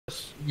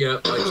Yeah,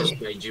 I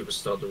just made you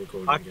start the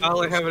recording. I again.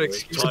 finally have an Sorry.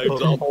 excuse Time's for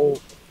the up.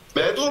 whole.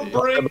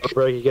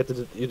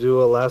 Metalbrick, you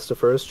do a last to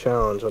first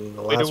challenge on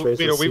the last race.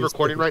 Wait, are we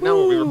recording right now?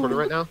 Are we recording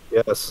right now?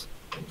 Yes.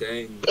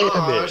 Dang.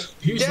 Damn it.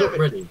 Who's not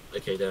ready?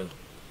 Okay, then.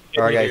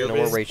 Alright guys, It no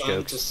more is rage time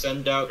jokes. To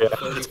send out Yeah.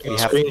 35. We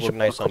have to look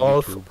nice on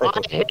YouTube.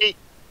 I hate.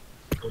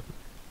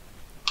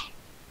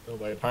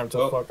 Time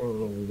to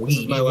fucking This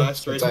is my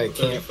last race I of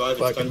can't 35.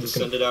 It's time to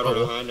send it out on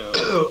a high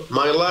note.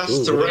 My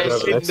last Ooh,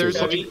 race.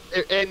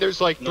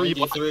 There's like 3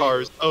 black 93.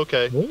 cars.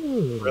 Okay.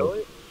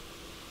 Really?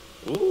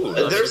 Ooh,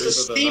 there's a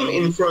steam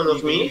in front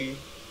of me.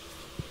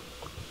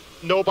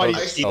 Nobody's I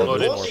see scheme the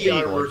loaded. body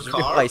armored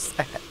car. Realize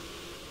that.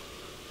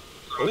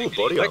 Oh,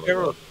 buddy. Like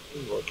everyone.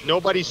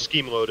 Nobody's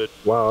scheme loaded.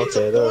 Wow. It's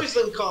Okay. a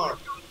poison car.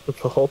 The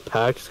whole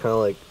pack is kind of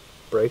like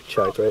brake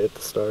checked right at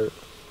the start.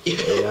 Yeah.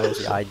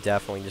 Yeah, I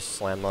definitely just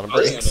slammed on a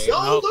Brake. brake.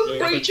 Y'all don't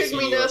brake check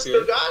me,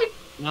 NASCAR guy.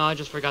 No, I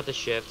just forgot to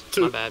shift.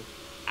 My bad.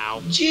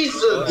 Ow.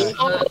 Jesus.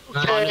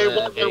 Okay,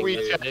 what are we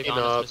Big checking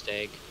honest up?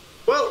 mistake.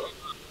 Well,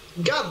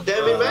 god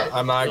damn it, man.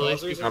 I'm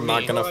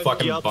not gonna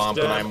fucking bump,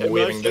 and I'm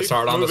weaving this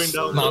hard on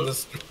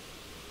the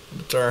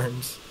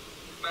turns.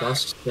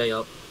 Just stay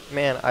up.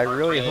 Man, I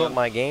really hope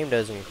my game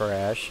doesn't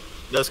crash.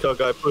 NASCAR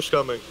guy, push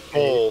coming.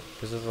 Oh,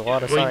 Because there's a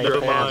lot of Wait, signs never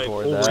pointing mind.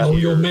 toward Oh, that. Oh,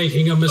 you're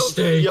making a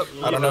mistake. Yep.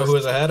 I don't know who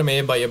is ahead of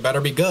me, but you better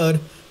be good.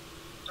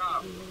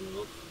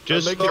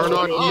 just Make turn it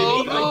on.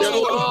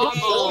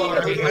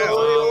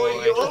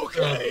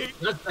 Okay.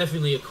 That's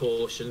definitely a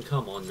caution.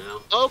 Come on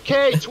now.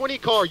 Okay, 20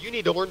 car. You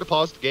need to learn to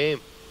pause the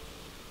game.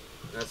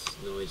 That's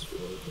noise for.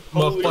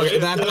 Motherfucker,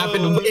 that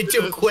happened way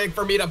too quick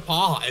for me to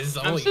pause.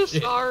 I'm Holy so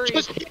shit. sorry.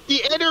 Just hit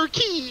the enter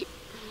key.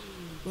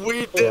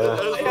 We did Yeah. it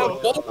I as have well.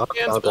 both I'll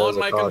hands count that as on a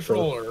my caution.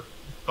 controller.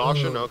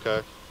 Caution.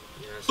 Okay.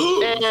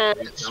 Yes.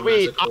 And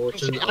sweet.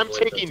 I'm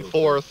taking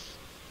fourth.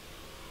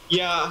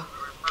 Yeah.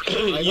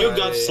 You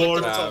got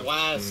fourth. It's a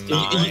last.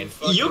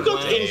 You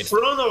got in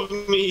front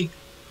of me.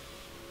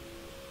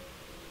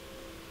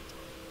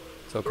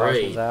 So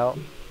caution's out.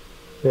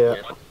 Yeah.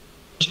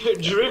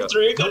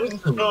 Drifter, you got in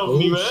front of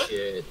me, man.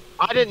 Bullshit.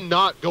 I did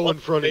not go in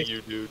front of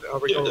you, dude. Are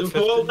we going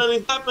Well, then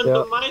it happened Yeah.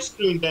 on my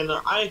screen, then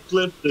I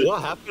flipped it.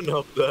 What happened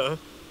up there?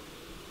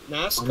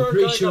 NASCAR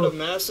pretty guy sure- got a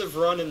massive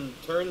run and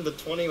turned the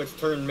 20, which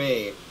turned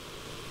me.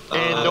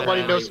 And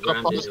nobody knows I how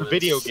to pause the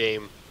video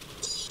game.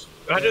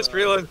 I just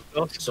realized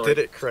Nelson Sorry.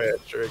 did it crash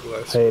during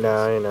last. Hey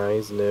now,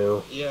 he's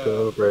new. Yeah. Give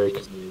him a break.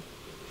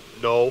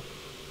 No.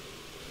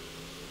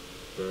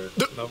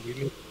 No, we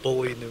need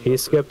bully new. He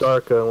skipped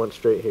Arca and went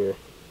straight here.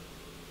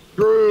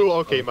 Drew.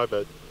 Okay, my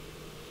bad.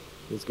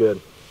 He's good.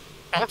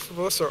 Half of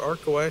us are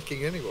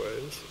arco-whacking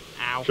anyways.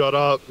 Ow. Shut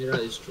up. Yeah, that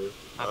is true.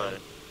 My bad.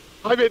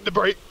 I'm in the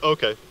brake.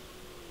 Okay.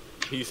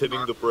 He's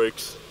hitting the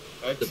brakes.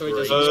 Actually,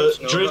 The does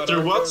break.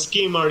 Drifter, what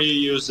scheme are you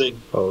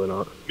using? Probably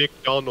not.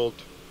 McDonald.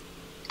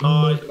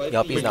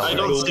 Yup, he's not I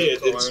don't see it,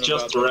 it's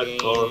just a red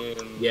car.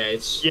 Yeah,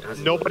 it's. Yeah,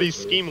 nobody's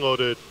scheme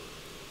loaded.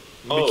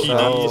 Oh,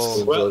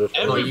 Oh. well, Loaded.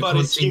 Oh, you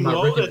everybody's can't see scheme my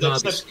loaded Ricky Bobby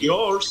except scheme.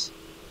 yours.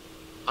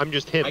 I'm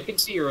just him. I can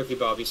see your Ricky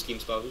Bobby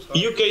schemes, Bobby.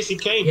 You, Casey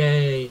Kane.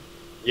 Yay.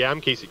 Yeah,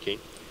 I'm Casey King.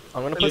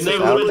 I'm gonna You put this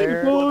never out really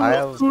there. know. I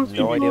have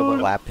no idea what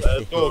lap it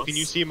is. Oh, can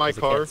you see my 'cause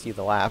I car? can't see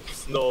the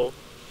laps. No.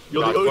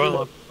 You're Not the only well.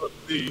 one who can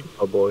see.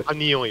 Oh boy. I'm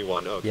the only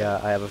one. Okay.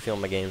 Yeah, I have a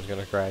feeling my game's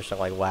gonna crash at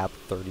like lap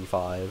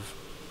 35.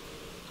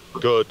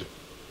 Good.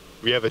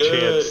 We have a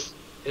chance.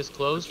 It's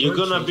closed. You're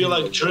gonna be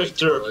like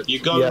Drifter. You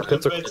got Yeah,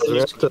 to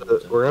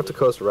we're gonna have to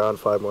coast around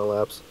 5 more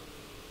laps.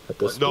 At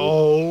this speed.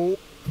 No.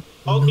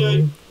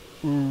 Okay.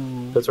 That's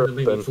You're right, gonna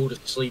make Ben. me fall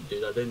asleep,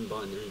 dude. I didn't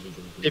buy an energy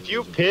drink. If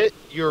you pit,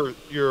 you're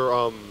You're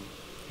a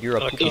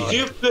If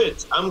you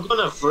pit, I'm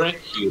gonna wreck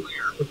you.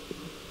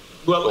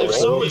 Well, if Oh,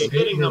 someone's okay.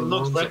 pitting, I'm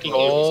not wrecking you.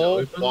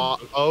 Oh,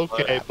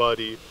 okay,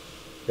 buddy.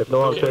 If no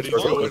one pits, we're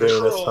going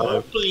green this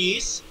time.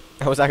 Please.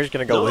 I was actually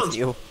gonna go No with one's-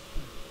 you.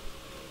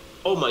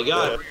 Oh my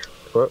god.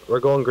 We're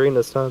going green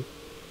this time.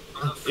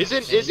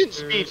 Isn't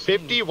speed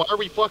 50? Why are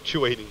we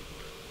fluctuating?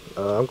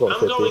 I'm going I'm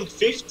 50. going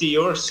 50,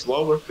 you're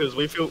slower. Because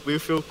we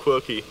feel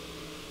quirky.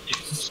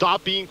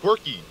 Stop being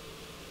quirky.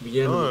 The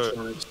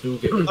animatronics do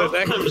get.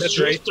 Sometimes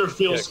Drifter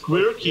feels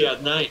quirky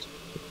at night.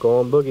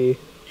 Going boogie.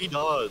 He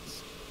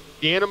does.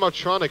 The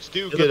animatronics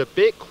do get a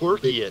bit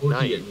quirky at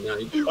night.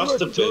 What's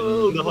the pit?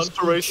 The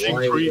Hunter Racing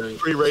Why are we going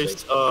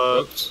pre-race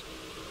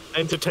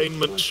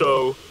entertainment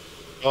show.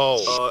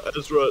 Oh.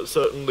 Ezra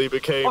certainly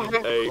became a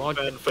God,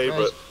 fan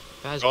favorite.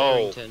 Baz Oh.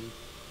 Barrington.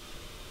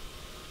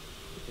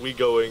 We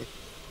going.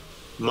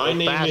 My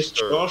name is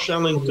faster. Josh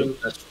Ellington.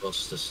 That's for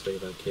us to stay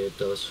that kid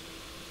does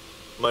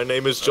My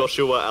name is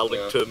Joshua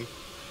Allington.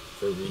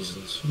 for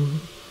reasons.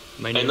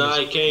 My name And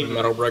I is came.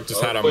 Metalbrick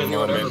just had a Wait,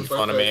 moment in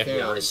front of me.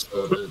 Yeah, I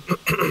spelled it.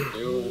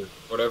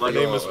 Whatever My you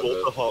name want is with Walter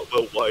it.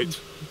 Hartwell White.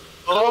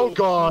 Oh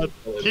god.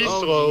 He's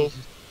Oh, slow.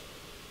 Jesus.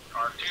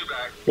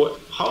 What?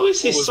 How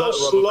is he What was so that,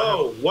 rubber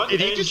slow? What Did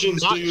he just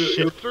engines not do you?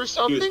 shift or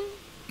something?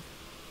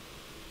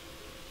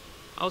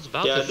 I was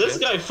about Yeah, to this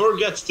shift. guy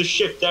forgets to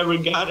shift every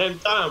goddamn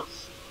time.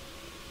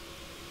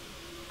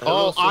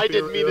 Oh, I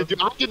didn't mean to do.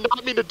 I did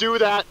not mean to do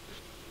that.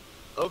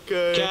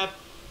 Okay. Cap.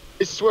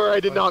 I swear I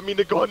did not mean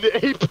to go on the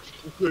ape.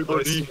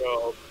 Nice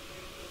job.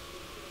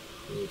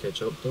 Can you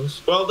catch up,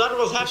 those? Well, that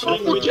was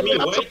happening with me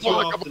way too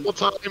often.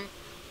 Time.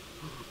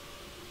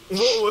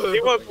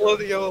 He went below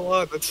the yellow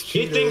line. That's He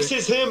cheating. thinks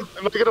it's him.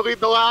 Am I gonna lead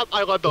the lap?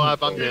 I led the lap.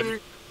 I'm in.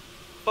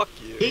 Fuck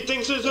you. He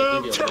thinks it's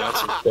him.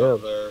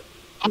 Damn.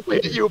 I'm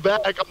gonna hit you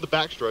back on the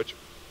backstretch.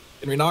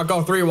 Can we not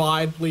go 3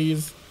 wide,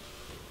 please?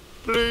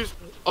 Please.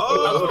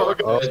 Oh,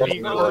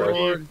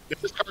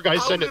 This car guy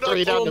send it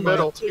 3 down the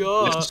middle.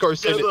 This car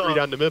send it 3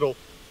 down the middle.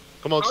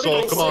 Come on, How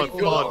Soul. did I Come on. say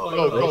Come on.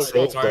 Go, go, Nice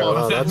go. save Sorry there. about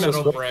Wow, that that's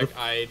metal just brick.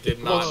 I did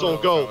Come on, not Soul,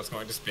 know go. if I was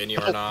going to spin you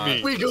or Help not.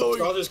 me. We going.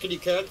 Brothers, can you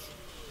catch?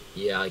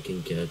 Yeah, I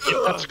can catch.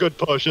 That's a good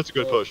push. That's a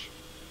good push.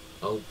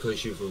 I'll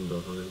push you from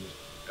behind.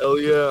 Hell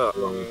yeah.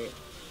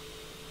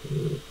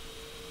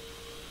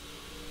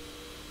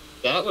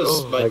 That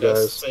was Oh, my hi,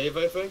 best guys. save,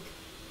 I think.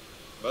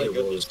 My It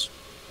goodness. was.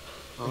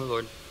 Oh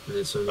lord. And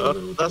it's only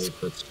that's- little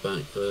puts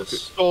back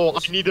first. Oh,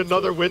 I need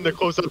another win to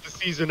close out the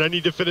season. I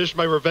need to finish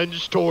my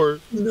revenge tour.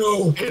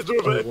 No! His I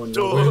revenge won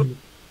tour. the win.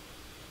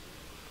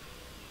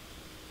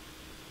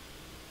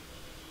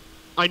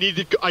 I need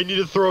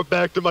to throw it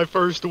back to my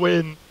first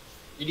win.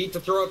 You need to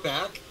throw it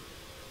back?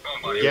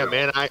 Yeah,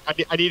 man. I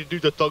need to do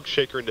the thug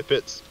shaker in the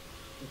pits.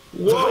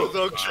 Whoa,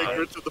 dog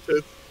shaker to the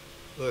pit.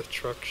 The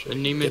truck The shit.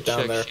 Neiman Get down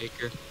check there.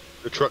 shaker.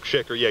 The truck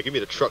shaker. Yeah, give me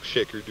the truck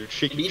shaker, dude.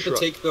 Shake You your need to truck.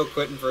 take Bill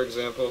Clinton, for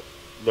example.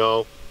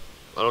 No,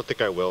 I don't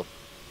think I will.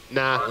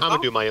 Nah, I'm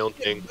gonna do my own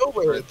thing.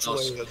 Nowhere it's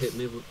Just like hit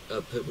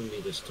with me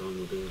this time.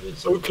 We're gonna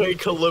get Okay,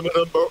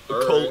 Kilometer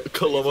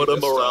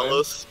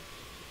Morales.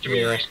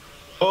 Yeah.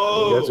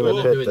 Oh, You guys are gonna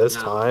We'll hit do it this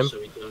now, time? so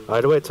we don't-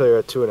 I'd wait till you're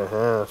at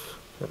 2.5,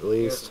 at Yeah, it's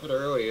least. a bit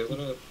early, isn't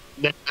it?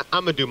 Nah,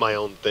 I'm gonna do my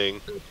own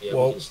thing. Yeah,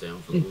 Well- we can stay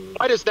on for long.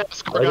 Why does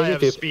NASCAR I guy think have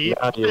if you- speed?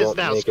 nah, you Why does won't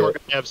make NASCAR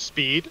it. guy have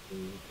speed?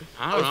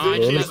 I don't know. I I think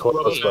Yeah, he's just, close,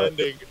 but-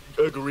 rubber-banding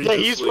Yeah,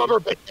 egregiously. he's rubber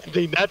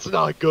banding. That's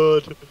not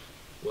good.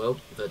 Well,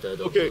 they're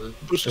dead. Okay, Okay.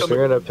 push If coming.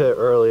 you're gonna pit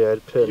early,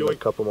 I'd pit in a Yoink.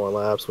 couple more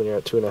laps when you're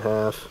at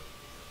 2.5.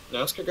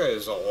 NASCAR guy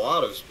has a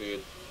lot of speed.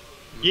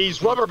 Yeah,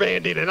 he's rubber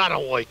banding, and I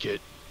don't like it.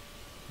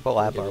 What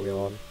lap are we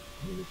on?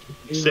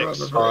 6.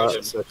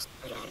 Rubber-banding. 6.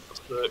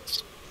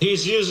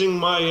 he's using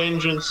my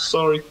engine.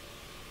 Sorry.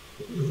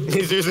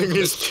 He's using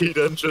his cheat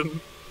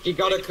engine. He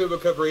got a Kuba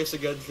Cup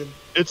racing engine.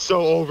 It's so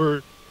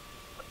over.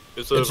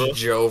 It's It's over. a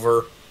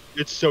Jover.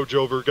 It's so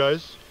Jover,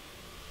 guys.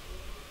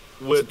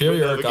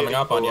 Superior coming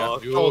up on ya.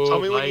 Oh, tell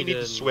me when you need to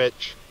Biden.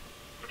 switch.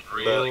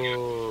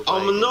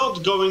 I'm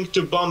not going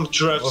to bump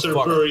draft Oh,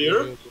 fuck.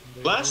 Superior.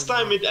 Last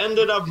time it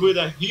ended up with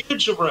a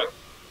huge wreck.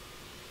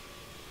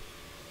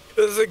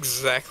 This is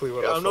exactly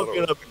what I I'm not thought it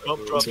gonna was bump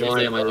gonna drop be.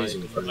 Why you. am I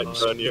losing?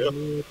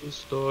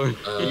 Store.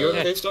 Are you Uh,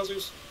 okay,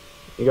 Stasers?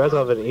 You guys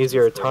have an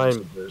easier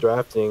time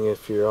drafting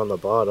if you're on the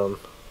bottom.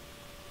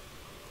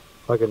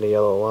 Like in the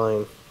yellow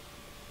line.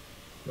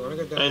 You wanna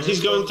go down And there?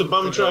 he's going to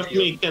bump draft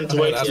me. Can't Hey,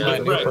 wait that's to my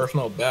get new wrecked.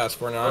 personal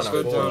best. We're Let's 9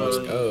 go 4. down Let's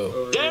go.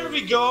 over There here.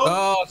 we go.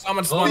 Oh,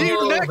 someone's Oh, fun.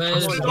 You next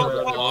man. to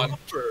on.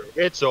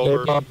 It's Hey,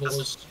 over. Bob, you're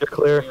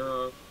clear.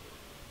 You're,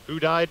 Who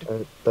died?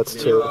 That's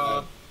you're, 2. You're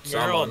all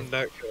Someone.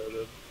 net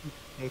coded.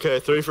 Okay,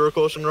 3 for a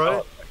caution,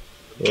 right?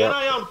 Can Yeah.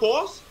 I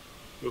unpause?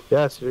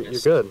 Yes, you're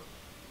good.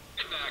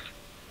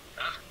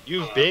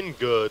 You've been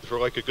good for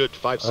like a good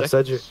 5 I seconds.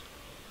 said you-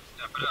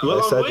 Well,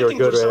 I I'm said you were waiting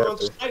good for right someone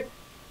to after. say.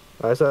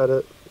 I said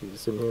it. You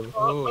just didn't hear me.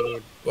 Oh,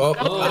 Well,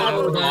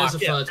 Oh, there's a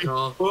third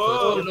car.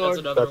 Whoa, that's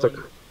another That's a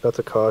one. that's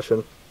a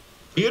caution.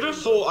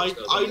 beautiful.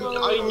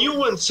 I knew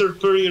when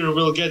Superior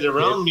will get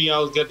around me,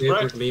 I'll get Hit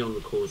wrecked. with me on the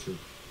caution.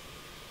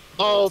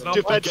 Oh, No,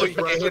 defensive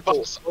but you-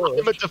 masterclass.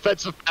 I'm a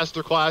defensive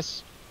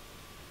masterclass.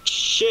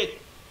 Shit.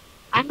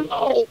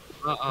 Oh,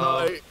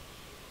 Uh-oh. No,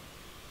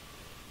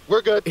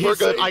 we're good. He We're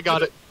good. saved I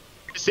got it.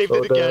 I saved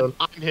Slow it again. down.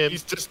 I'm him.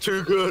 he's just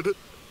too good.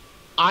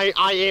 I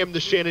am the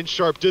Shannon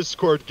Sharp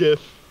Discord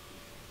gif.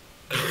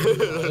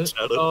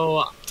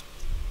 So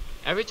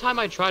every time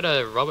I try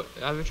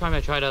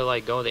to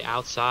like go to the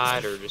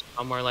outside or just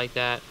somewhere like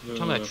that, every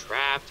time I'm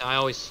trapped, I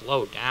always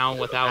slow down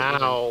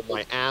without. Ow,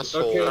 my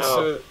asshole. Okay,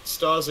 so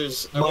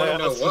Stasers, I My wanna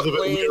know ass is what a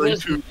bit lane weary.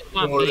 It's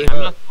not me. I'm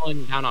not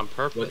slowing down on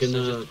purpose. We're It's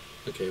gonna. just-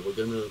 Okay, we're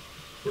gonna.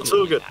 It's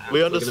all good. We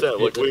We're understand.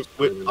 gonna Like hit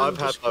we this I've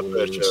time had and my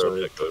then fair just share go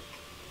of netcode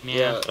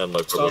yeah. and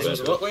like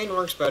Stasers, what lane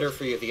works better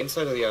for you, the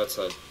inside or the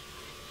outside?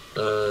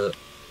 The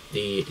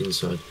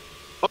inside.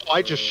 Oh,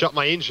 I just shut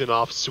my engine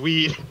off.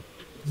 Sweet.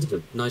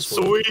 Nice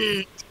one.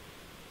 Sweet.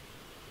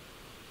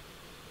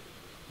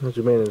 How'd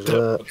you manage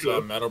that? What's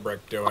Metalbrick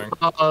doing?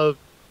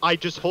 I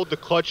just hold the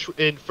clutch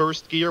in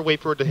first gear,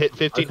 wait for it to hit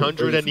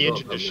 1500, and the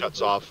engine just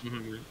shuts off.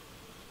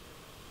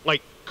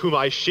 Like, Kuma,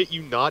 I shit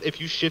you not. If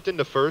you shift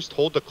into first,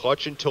 hold the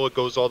clutch until it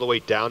goes all the way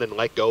down and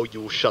let go,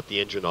 you will shut the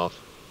engine off.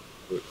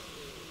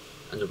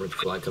 And the red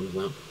flag comes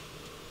out.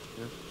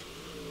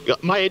 Yeah,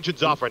 my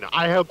engine's off right now.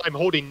 I'm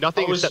holding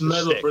nothing Always except the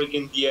metal stick. break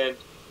in the end.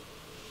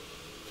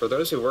 For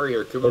those who were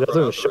here, Kuba It doesn't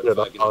brought up the shut red it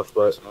flag in off, the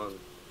but- first one.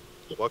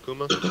 What,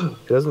 Kuma?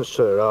 It doesn't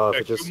shut it off.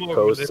 It just Kumo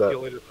posts that.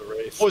 manipulated the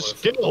race. Oh, last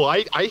still,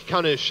 I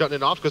kind of shutting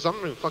it off because I'm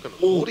not even fucking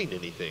holding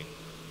anything.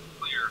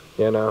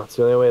 Yeah, no. It's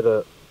the only way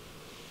to.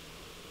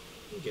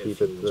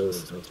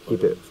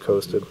 keep it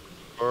coasted.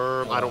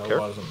 I don't care.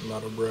 It wasn't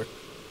Metalbrick.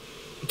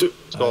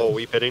 So are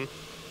we pitting?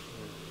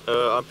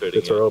 I'm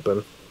pitting. Pits are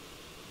open.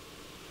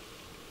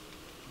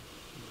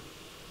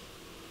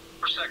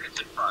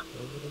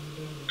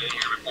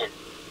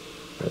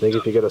 I think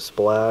if you get a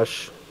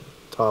splash,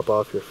 top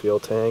off your fuel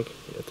tank,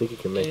 I think you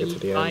can make it to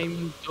the end.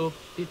 Time to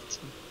pit.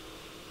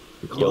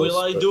 Be close, Will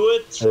I but do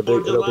it for the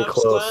it'll be laps,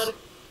 close. lad?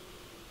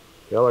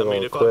 Y'all are I mean,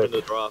 going if I'm in quick.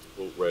 the draft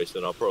race,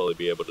 then I'll probably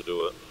be able to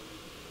do it.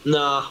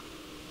 Nah.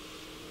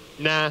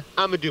 Nah,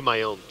 I'm gonna do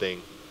my own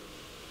thing.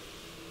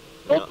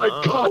 Oh my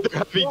god, they're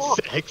having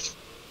sex.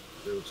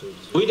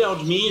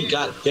 Without me,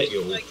 god damn.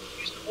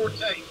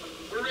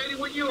 We're ready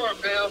when you are,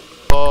 pal.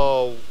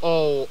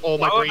 Oh,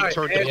 my brain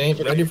turned He ain't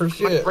ready for My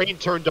shit. brain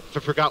turned up. I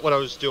forgot what I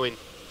was doing.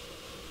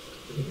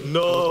 What's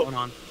No. going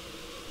on?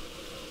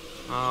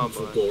 Oh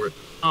boy. Forgot.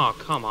 Oh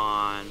come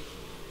on.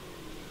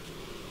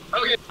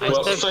 Okay. I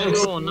Well, said thanks.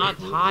 fuel, not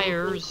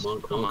tires.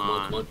 Come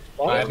on.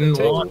 I didn't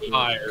want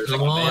tires. Come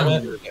Damn on.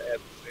 it.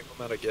 Same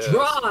amount of gas.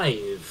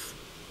 Drive!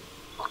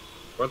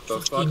 What the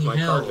fuck? Fucking My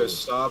hell. car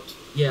just stopped.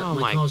 Yeah, Oh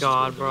my car's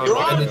God, just bro. going.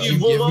 Why did you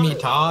give me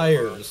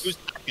tires? Who's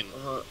talking?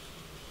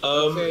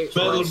 Okay,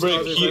 Metal fine, Brick,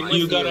 Stothers, you, I'm with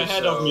you got you,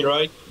 ahead so- of me,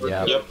 right?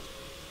 Yeah. Yep.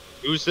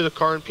 Who's in the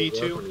car in The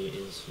P2? weaponry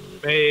is-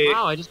 Hey,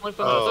 Wow, I just went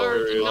from Oh,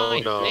 third to oh,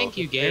 ninth. no. Thank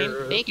you, Gabe.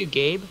 Thank you,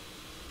 Gabe.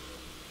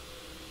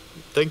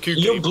 Thank you,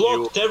 You Gabe,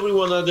 blocked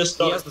everyone at the He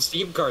start. has the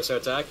Steam car, so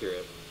it's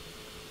accurate.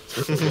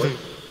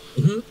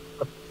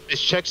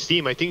 Just check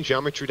Steam. I think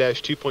Geometry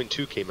Dash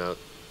 2.2 came out.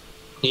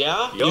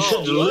 Yeah? Yo, You should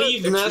what?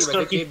 leave Actually, I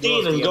NASCAR think Gabe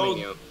 15 and was DMing go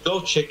you.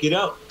 go check it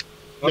out.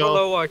 I don't No,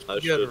 know why I I keep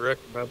getting should.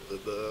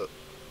 recommended that.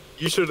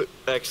 You should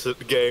exit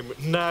the game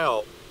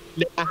now.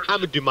 Nah, I'm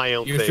gonna do my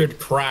own You thing. should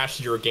crash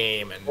your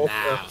game and now.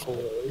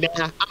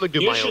 Nah, I'm gonna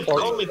do You my own should thing.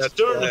 call it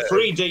Stern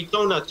Free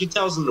Daytona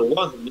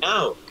 2001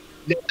 now.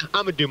 Nah,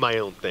 I'm gonna do my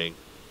own thing.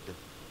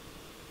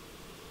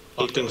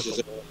 He thinks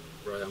it's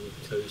Right, I'm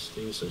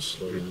coasting, so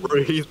slow down.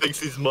 Bro, he thinks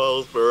he's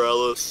Miles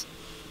Morales.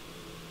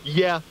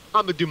 Yeah,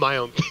 I'm gonna do my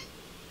own thing.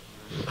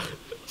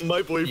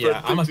 My boyfriend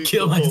Yeah, I'ma thinks he's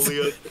kill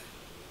Napoleon.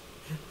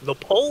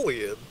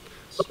 Napoleon.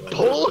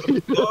 Holy!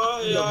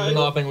 There's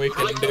nothing we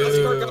can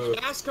do.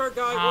 NASCAR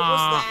guy, what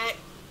Ah. was that?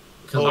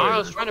 Come I on.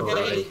 was trying to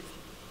break.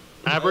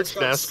 Average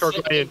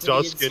NASCAR guy and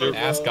Dusk in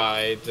Ass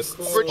guy just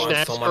average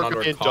spun someone NASCAR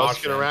under guy and Dusk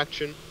caution.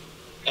 interaction.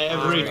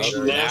 average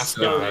Another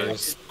NASCAR. guy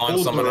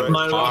spun someone Hold under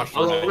my I was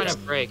caution. trying to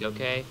break,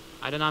 okay?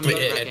 I did not mean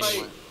to break Bitch.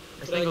 anyone.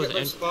 I Can I think it was get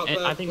my spot I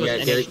back? think it was Yeah,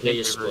 get your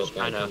NH spot back,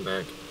 kind come of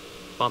back.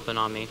 bumping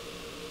on me.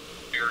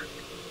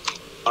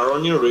 Are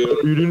on your rear.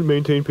 You didn't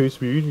maintain pace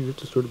speed, you have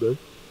to start it back.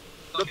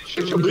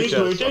 Shoot your Please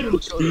bitch maintain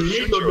ass. speed,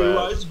 Shoot your ass.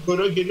 otherwise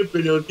gonna get a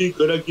penalty,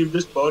 gonna give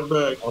the spot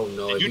back. Oh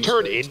no. Did you he's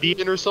turn coasting.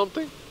 Indian or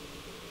something?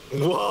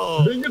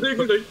 Whoa.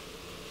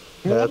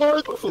 That's,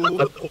 What? that's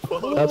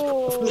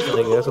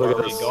what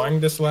Are we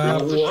going this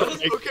lap?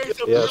 Okay,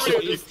 so Yes. I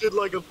just did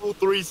like a full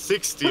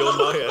 360 on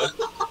my end.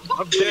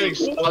 I'm kidding,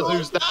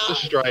 Spazzers, that's a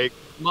strike.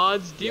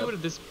 Mods, deal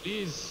with this,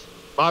 please.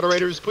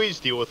 Moderators, please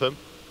deal with him.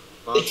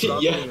 Bob,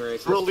 stop Yeah. being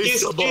racist. Release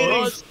He's the kidding.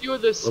 ball. Mods, deal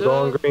with this, We're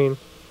going sir. green.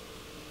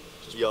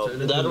 Yo.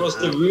 Turn it That was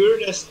the around.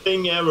 weirdest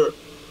thing ever.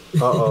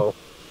 Uh-oh.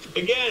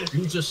 Again,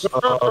 You just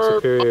Uh-oh,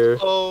 superior.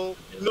 Oh,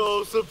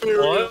 No,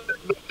 Superior. not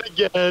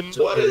again.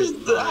 what is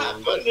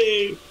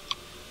happening?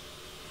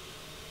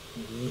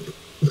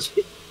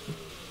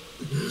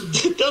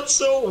 That's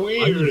so I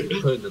weird. need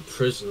to put in a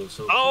prison or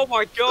something. Oh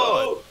my god!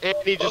 Oh, And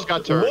he just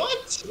got turned.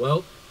 What?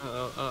 Well,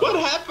 What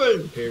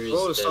happened? Imperial's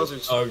Whoa, dead.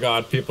 Stothers. Oh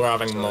god, people are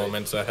having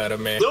moments ahead of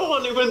me. No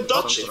one even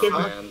touched Something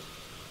on him. my end.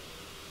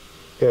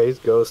 Okay, he's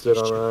ghosted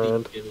on Should our be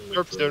end. getting my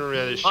Turp's drone. dinner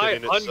had his shit I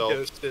in itself.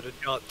 unghosted and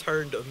got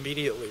turned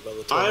immediately by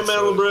the time. I'm I said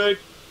it. Metalbrick.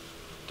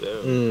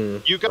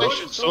 Damn. You guys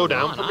should slow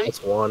down for me.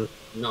 That's one.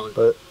 No,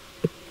 But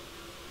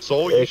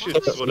Soul, you you should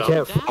can't, slow you down.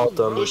 can't fault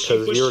them because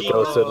you were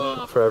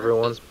ghosted for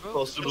everyone.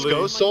 Let's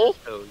go, Soul.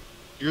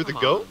 You're the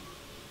goat.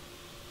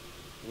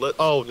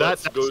 Oh,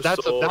 that's Let's go, that's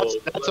a Soul.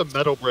 that's a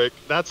metal brick.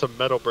 That's a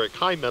metal brick.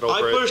 Hi, metal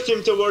I brick. pushed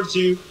him towards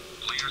you.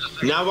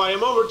 Now I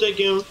am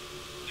overtaking him.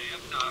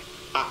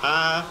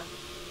 Haha.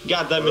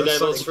 God damn it, First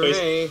that was sucks for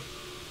face. me.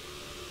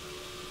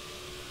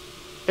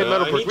 Hey,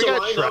 metal I brick, need we to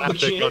got line up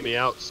traffic again. on the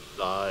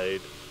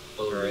outside.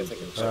 Alright, I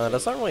think I'm checking.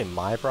 That's not really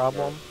my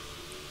problem.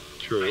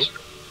 True.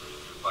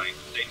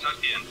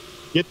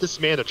 Get this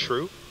man a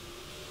true.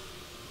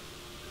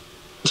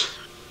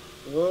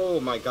 Whoa,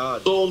 my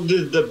god. Soul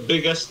did the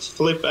biggest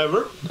flip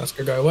ever.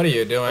 NASCAR guy, what are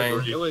you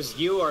doing? It was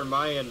you on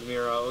my end,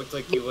 Mira. It looked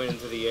like you went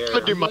into the air. I'm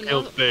gonna do my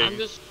own I'm thing.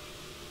 just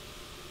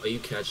are you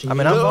catching I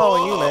mean, me? I'm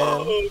following you,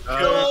 man.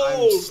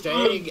 I'm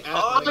staying at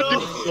I'm my gonna do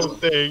my position. own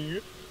thing.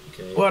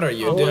 Okay. What are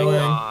you oh my doing?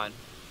 god.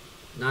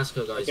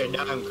 NASCAR guys. Okay,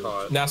 now I'm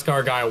caught.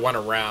 NASCAR guy went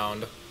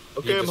around.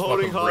 Okay, He I'm just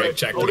holding fucking high. brake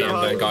checked me Holding and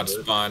high. then got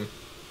spun.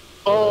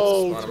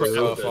 Oh, Spun we're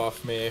himself good.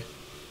 off me.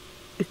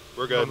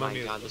 We're Oh good. my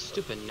god, the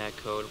stupid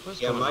netcode.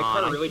 What's Yeah, going my on?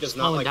 car I really keep does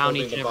not slowing like down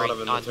holding each the and every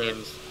bottom in the goddamn.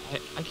 turns.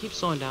 I keep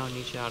slowing down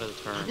each out of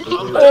the turn.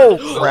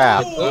 Oh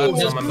crap!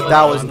 Someone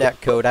That was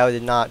netcode. I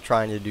was not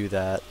trying to do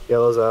that.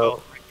 Yellow's out.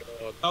 Oh my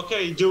god.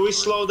 Okay, do we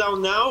slow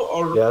down now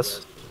or?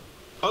 Yes.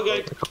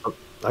 Okay.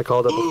 I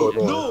called it before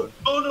going. No,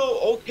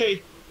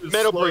 okay.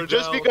 Metalbrick,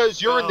 just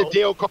because you're in the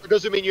Dale car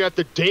doesn't mean you have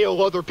to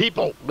Dale other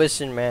people.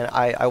 Listen, man,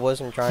 I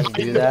wasn't trying to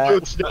do that.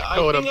 It's not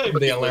code. I'm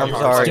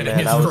sorry,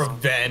 man.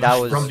 That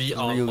was from the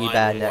really online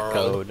bad net world.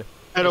 code.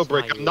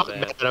 Metalbrick, I'm not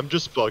mad. I'm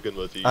just fucking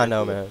with you. I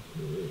know, man.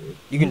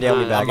 You can Dale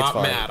me back. I'm It's not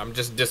fine. mad. I'm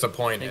just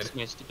disappointed. Thanks to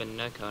my stupid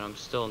netcode, I'm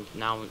still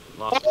now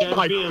lost. Oh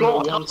my god, how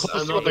wants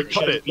close you another to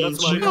cut it.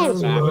 championship.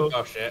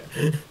 Oh shit.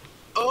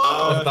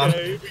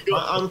 Okay.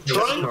 I'm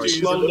trying to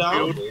slow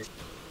down.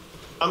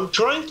 I'm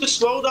trying to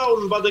slow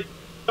down, but the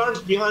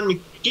cars behind me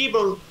keep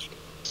on.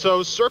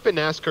 So, Serpent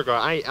NASCAR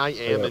guy, I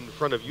am in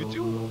front of you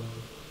two.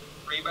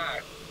 3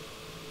 back.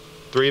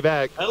 3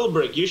 back.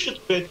 Metalbrick, you should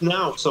pit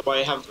now, so I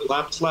have the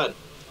lap sled.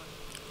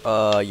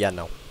 Yeah,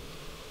 no.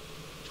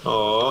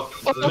 Oh,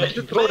 I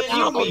should slow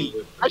down.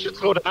 I should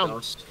slow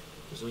down.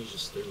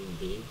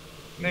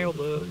 Nailed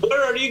it.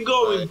 Where are you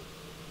going?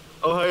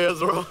 Oh, hey,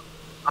 Ezra.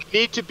 I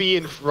need to be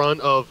in front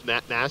of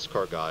that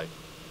NASCAR guy.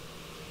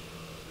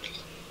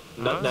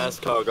 Not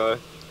NASCAR guy.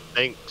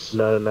 Thanks.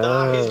 No.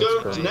 He's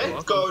going to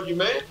netcode, you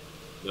man.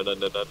 No,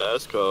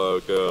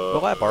 NASCAR guy.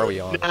 What lap are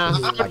we on? Nah,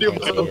 I'm gonna do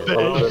my own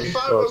thing.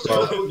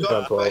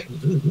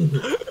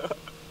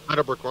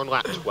 Metalbrick, we're on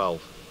lap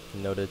 12.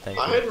 Noted, thank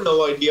I you. had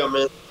no idea,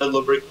 man.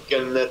 Metalbrick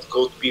can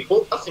netcode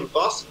people. That's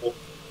impossible.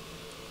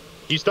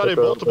 He's done it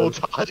multiple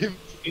times.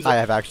 I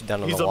have actually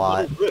done it a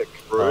lot. Brick,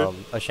 bro.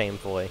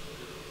 Shamefully.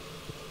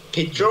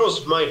 He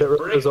throws my The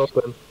river brick. is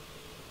open.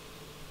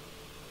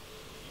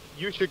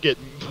 You should get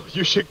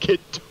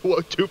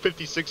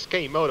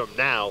 256k modem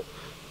now.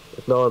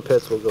 If no one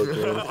pits, we'll go green.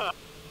 I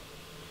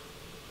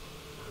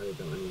heard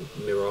that one.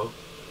 Mirror.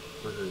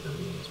 I heard that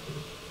one.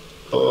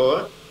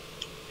 Oh,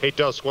 Hey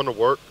Dusk, wanna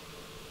work?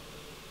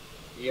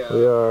 Yeah.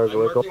 We are I'm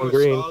going working with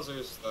green.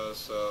 Schnauzers, though,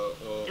 so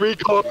we'll 3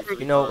 cars.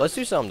 You know, let's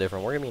do something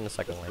different. We're gonna be in the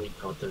second lane.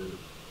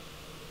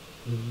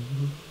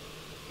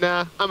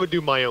 Nah, I'm gonna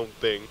do my own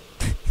thing.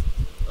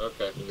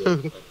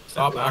 Okay.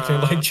 Stop acting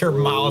like you're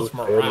Miles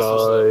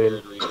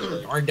Morales.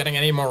 You aren't getting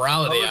any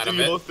morality out of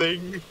it.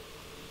 Thing.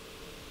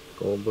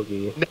 Gold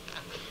boogie.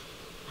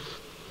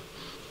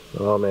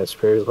 Oh man,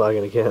 Superior's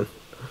lagging again.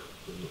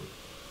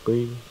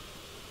 Green.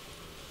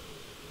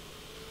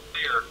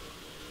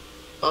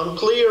 I'm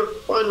clear,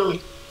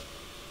 finally.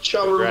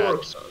 Shower Congrats.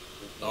 works.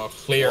 Oh,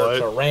 clear What?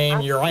 to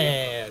rain your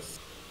ass.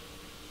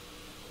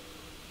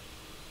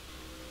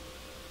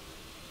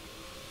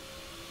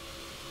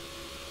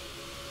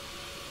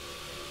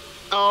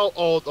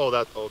 Oh,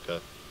 that's okay.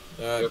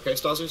 You okay,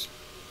 Schnauzers?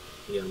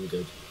 Yeah, I'm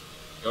good.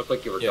 You look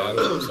like you were Yeah. gone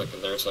for a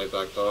second there, so I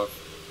backed off.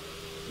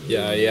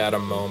 Yeah, he had a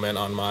moment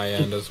on my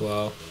end as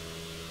well.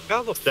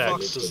 How the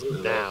fuck Stacks does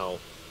now.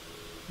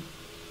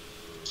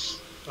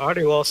 I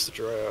already lost the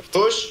draft.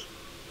 Push.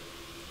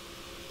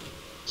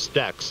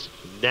 Stacks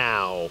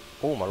now.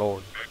 Oh my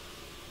lord.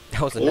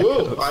 That was a net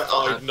Ooh, code.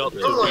 I not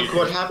don't like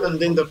what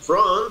happened in the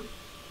front.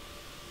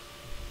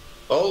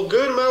 All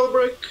good,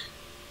 Metalbrick.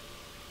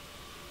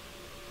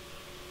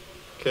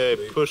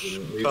 Okay, push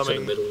Move to the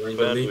coming. middle lane,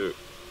 Van maybe. Hook.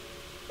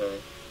 Okay.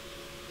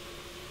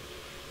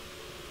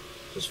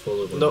 Just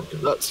follow the Nope,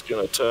 that's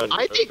gonna turn.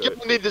 I think you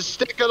need to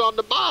stick it on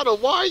the bottom.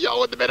 Why are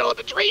y'all in the middle of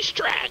the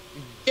racetrack?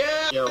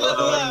 Yeah. Yeah, we're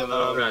going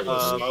in the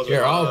Schnauzers.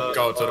 Here, I'll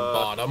go to the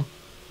bottom.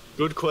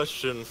 Good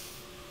question.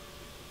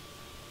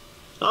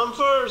 I'm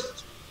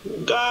first.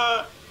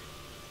 God.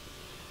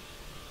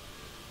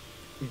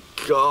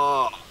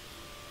 God.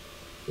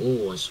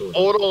 Oh, I saw that.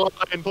 Hold on,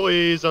 line,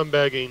 please. I'm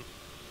begging.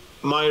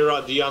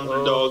 Myra, the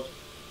underdog.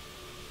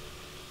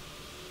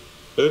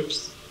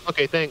 Oops.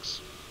 Okay,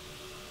 thanks.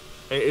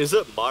 Hey, is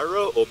it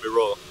Myra or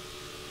Miro?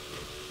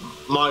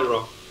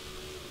 Myra.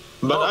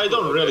 But I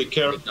don't really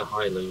care. Make the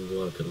high lane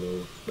work at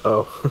all.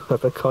 Oh,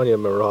 I've been calling you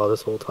Mirage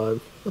this whole time.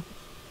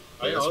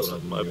 I That's also.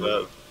 what My I'm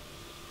bad.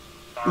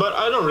 But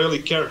I don't really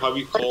care how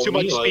you call Too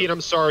me. much like, speed.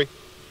 I'm sorry.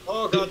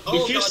 Oh god, if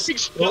oh you god.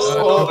 six Two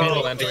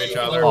people into each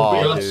other.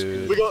 Oh, We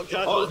dude. got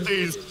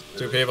casualties.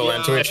 Two people Yeah,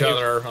 into each if-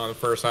 other on the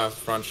first half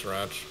front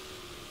stretch.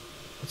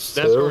 That's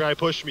where guy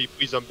push me,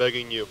 please. I'm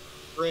begging you.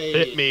 Great.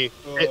 Hit me.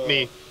 Hit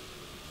me.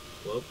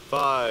 Well,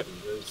 5,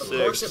 Of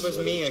course 6. it was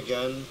me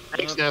again.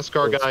 Thanks, Yeah.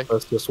 NASCAR guy.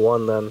 That's just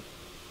one then.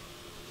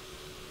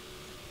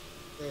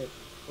 Great.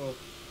 Cool.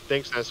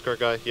 Thanks, NASCAR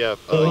guy. Yeah.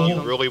 Oh,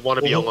 You really want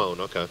to be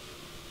alone? Okay.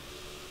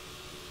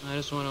 I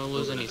just want to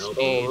lose any Oh,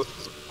 speed. Oh,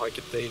 this is like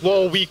a dangerous.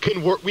 Well, we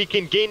can work. We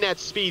can gain that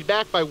speed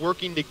back by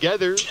working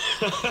together.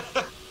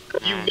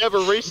 You never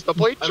raced the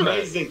plate track.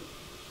 Amazing.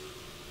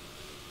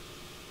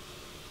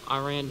 I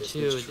ran This 2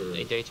 is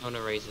true.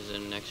 Daytona races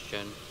in next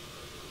gen.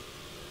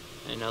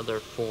 Another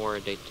 4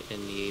 in the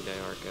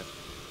eBay Arca.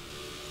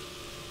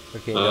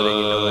 Okay, know that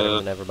you know better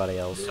than everybody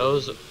else.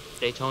 Those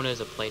Daytona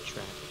is a plate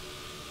track.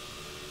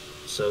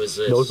 so is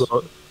this. No,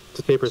 it's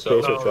a taper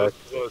So- spacer track.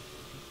 it's a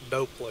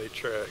no play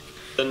track.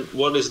 Then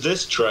what is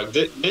this track?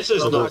 This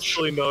is No, not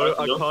actually, no.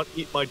 I no? can't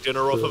eat my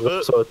dinner off of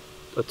There's it. also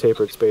a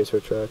tapered spacer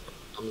track.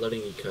 I'm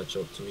letting you catch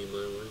up to me, my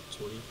way,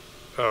 20.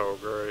 Oh,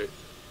 great.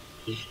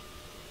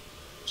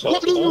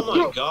 Oh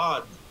my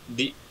god.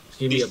 the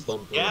Give me a this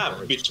bump on the gap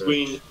back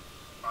between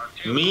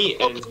me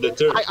and the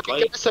third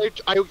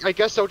place. I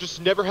guess I'll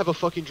just never have a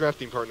fucking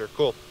drafting partner.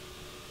 Cool.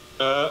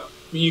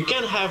 You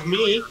can have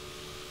me.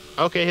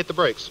 Okay, hit the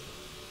brakes.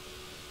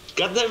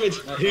 God damn it!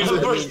 He's I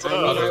the first.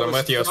 I'm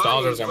with you,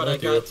 Stallers, I'm but I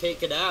with got you.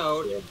 taken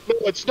out. No,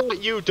 it's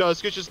not you,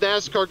 Dusk. It's just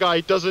NASCAR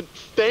guy doesn't.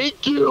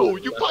 Thank you.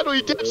 You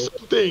finally did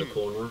something.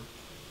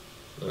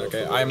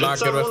 Okay, I'm not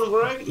Did good with. someone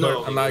wreck?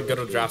 No. I'm not good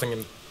with drafting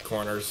in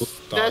corners.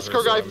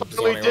 NASCAR guy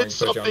finally did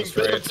something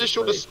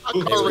beneficial to stock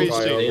car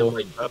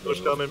racing.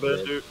 Push coming,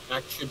 dude.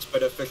 Actions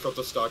beneficial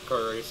to stock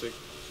car racing.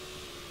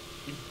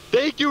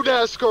 Thank you,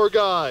 NASCAR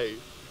guy.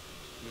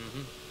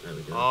 There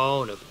we go.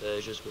 Oh, no,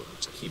 that just works.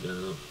 Just keeping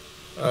it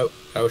up.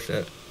 Oh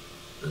shit.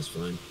 That's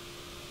fine.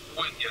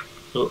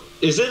 So,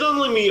 is it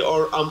only me,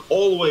 or I'm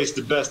always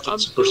the best at I'm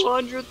super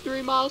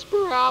 203 miles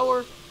per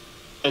hour.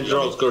 and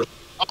road course?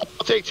 I'll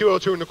take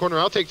 202 in the corner.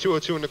 I'll take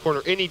 202 in the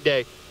corner any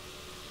day.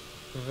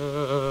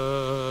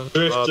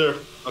 Drifter.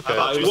 Okay.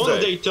 I won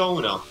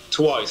Daytona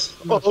twice.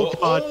 Oh,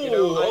 God.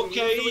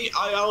 Okay.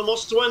 I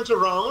almost went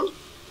around.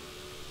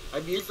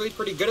 I'm usually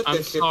pretty good at I'm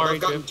this shit, but sorry,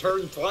 I've gotten Jim.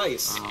 turned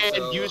twice. And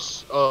so, you,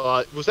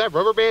 was that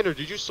rubber band or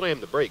did you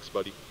slam the brakes,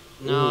 buddy?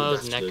 No, Ooh, it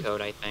was that's good.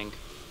 netcode, I think.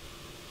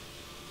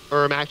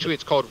 Or actually,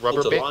 it's called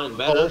rubber Hold the band. line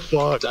better. Oh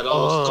fuck! That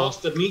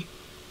almost costed me.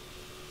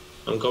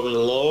 I'm coming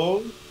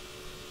low.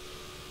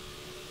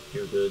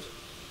 You're good.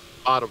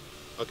 Bottom.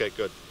 Okay,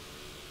 good.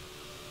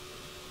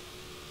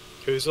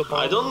 Who's up?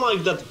 I don't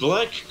like that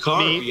black car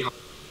Me? behind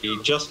me.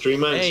 It just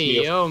reminds Hey, me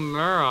of. yo,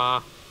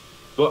 Murrah.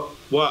 Well,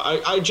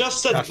 I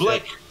just said Ah, shit.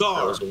 black That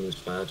car. was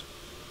almost bad.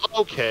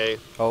 Okay.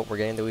 Oh, we're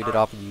getting deleted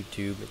off of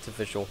YouTube. It's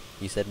official.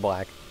 You said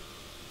black.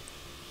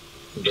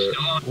 But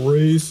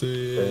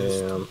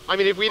Racist. Damn. I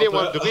mean, if we didn't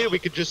want to delete it, we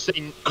could just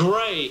say.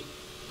 Gray.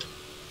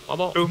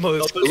 Almost.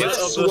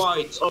 Less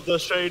white. Of the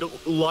shade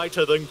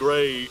lighter than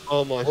grey.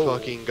 Oh my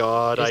fucking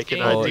god! I It's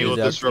cannot Oh, deal is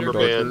with this that rubber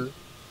darker? band.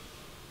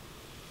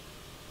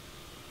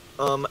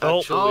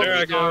 Actually, there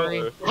I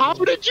go. How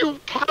did you?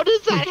 How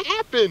does that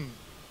happen?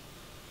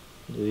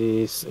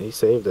 He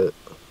saved it.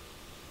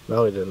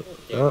 No, he didn't.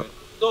 damn Oh, it.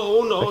 No,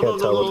 I no, no,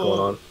 can't tell what's going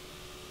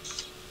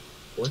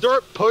no. on.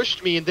 Start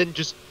pushed me and then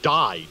just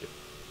died.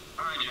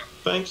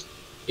 Thanks.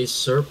 is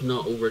Serp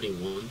not already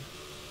won?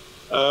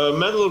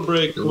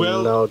 Metalbrick.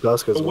 Well, No,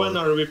 Dusk is when one.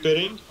 are we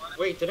pitting?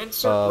 Wait, didn't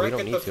Sir we wreck don't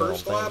at need the to, I don't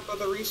first lap think. of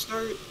the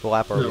restart? What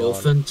lap are we No, on?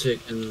 Authentic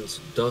and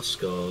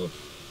Dusk are.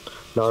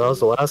 No, that was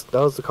the last.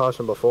 That was the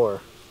caution before.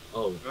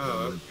 Oh.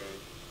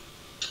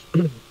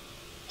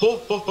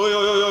 Oh,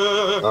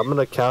 okay. I'm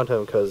gonna count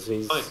him because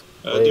he's Fine.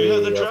 way Do you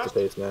have the off draft? the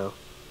pace now.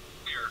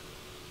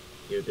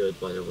 You're good,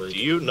 by the way. do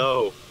you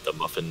know the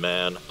Muffin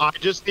Man? I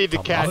just need to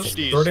catch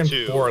these Third and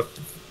two. fourth,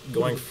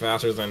 going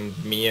faster than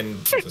me and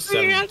the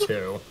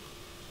 72.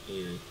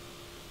 Yeah.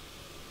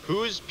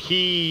 Who's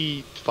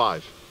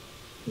P5?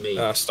 Me.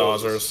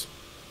 Stazzers.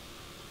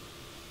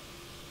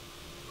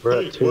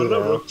 We're Hey, at 2 wanna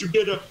now. work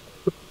together?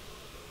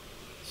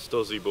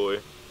 Stozzy boy.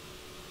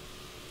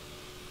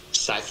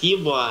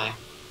 Saki boy.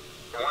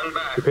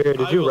 Superior,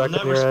 did I you will wreck on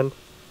never your end?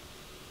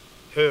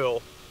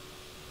 Hill.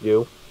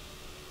 You?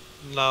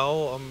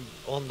 No, I'm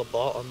on the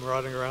bottom. I'm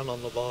riding around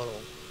on the bottom.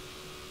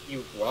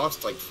 You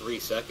lost like 3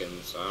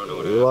 seconds. I don't know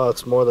what You happened.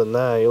 lost more than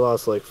that. You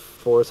lost like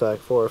 4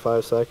 or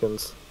 5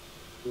 seconds.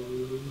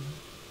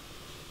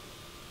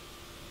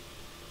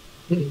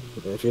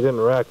 If you didn't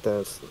wreck,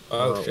 then it's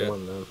Oh, not shit.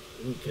 one then.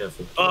 Be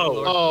careful.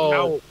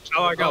 Oh,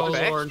 How I got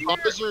back Lord. here?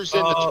 Officers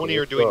in the 20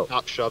 are doing Oh.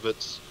 top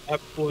shove-its. I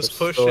was It's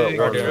still at pushing.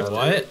 one now.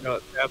 What?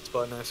 Got tapped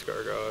by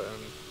NASCAR guy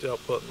and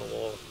got put in the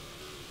wall.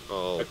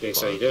 Oh, Okay,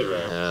 so you did fucking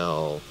wreck.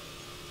 hell.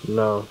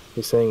 No,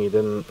 he's saying he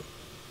didn't.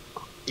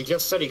 You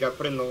just said he got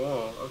put in the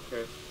wall.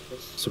 Okay.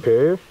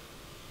 Superior?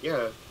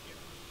 Yeah.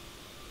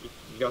 You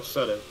just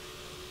said it.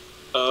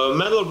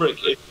 Metalbrick,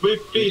 if we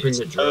bring the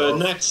beat draft.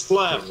 next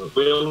lap,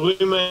 will we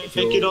make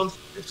it on?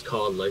 It's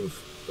car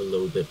length a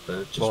little bit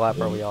back. Just What lap are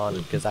one. we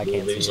on? 'Cause I We'll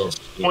can't lose see our it.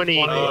 speed. 20,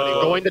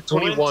 going to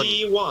 21.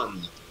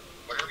 21.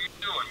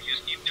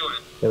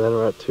 And then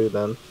we're at 2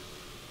 then.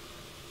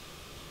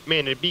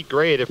 Man, it'd be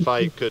great if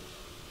I could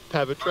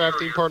have a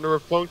drafting partner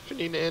with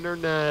functioning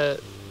internet.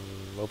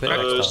 We'll pit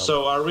next time.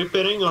 So are we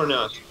pitting or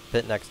not?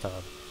 Pit next time.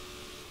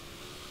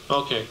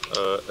 Okay.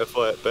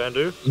 FYI,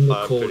 Bandu, In the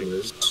I'm pitting,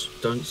 corners,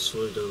 don't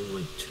slow down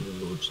like too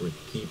much. Like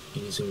keep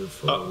easing the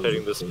throttle. in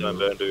hitting the this time,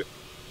 corner. Bandu.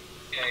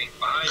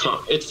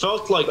 It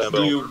felt like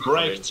Bambo. you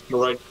braked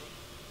right.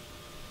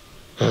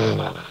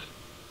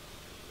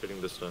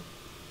 Hitting this time.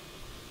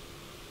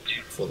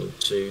 Follow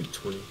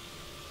 220.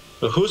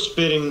 Who's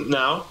pitting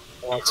now?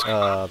 What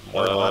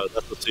lap?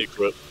 That's a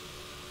secret.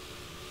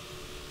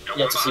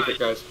 That's a secret,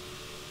 guys.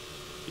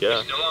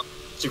 Yeah,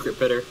 Secret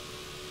pitter.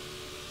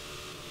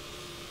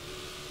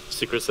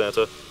 Secret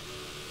Santa.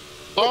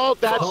 Oh,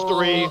 that's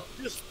 3.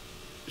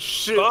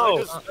 Shit, Oh.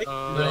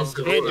 Nice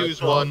to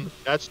Bandu's 1.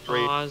 That's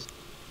 3. Pause.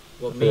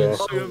 Well, me and Yeah.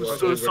 Saul I am were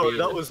so sorry, already-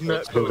 that was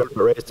net We got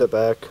to race it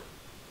back.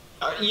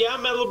 Yeah,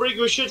 Metalbrick,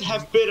 we should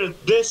have pitted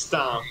this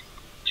time.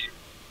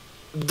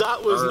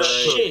 That was Alright.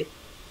 net Shit.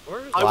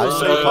 I will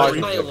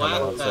say my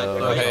lap back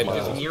Okay,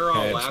 right, you're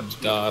all it's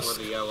lapped dust.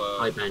 before the yellow.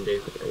 Hi,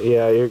 Bandy.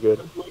 Yeah, you're good.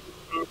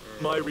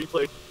 my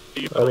replay.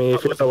 I mean,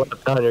 if you're a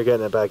lap down, you're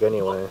getting it back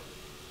anyway.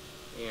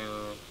 Yeah.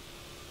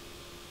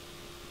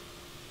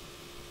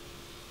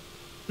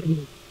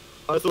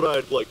 I thought I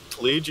had like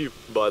cleared you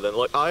by then.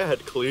 Like I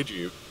had cleared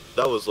you.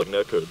 That was like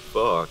netcode.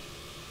 Fuck.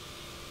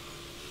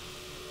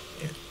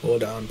 Pull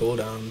down, pull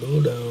down,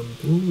 pull down,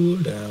 pull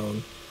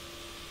down.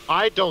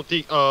 I don't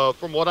think,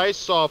 from what I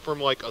saw from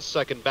like a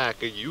second back,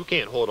 you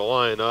can't hold a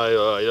line.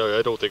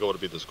 I don't think I want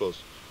to be this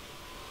close.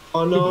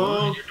 Oh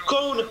no,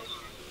 cone!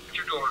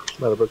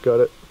 Metalbrick got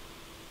it.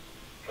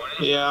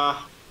 Yeah.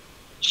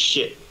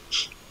 Shit.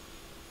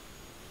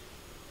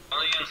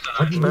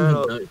 How do you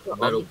know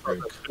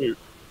Metalbrick?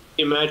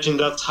 Imagine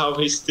that's how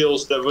he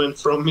steals the win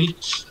from me.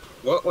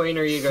 What lane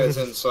are you guys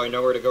in so I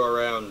know where to go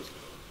around?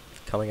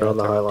 Coming We're out on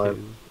the turn high two.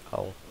 line.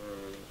 Oh.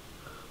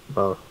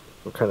 Oh,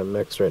 I'm kind of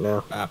mixed right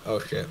now. Oh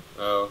shit.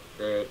 Oh,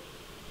 great.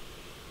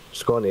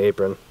 Just go on the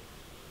apron.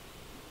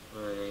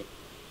 Alright.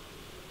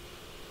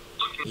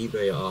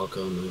 eBay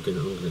Arkham. I'm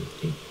gonna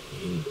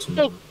hate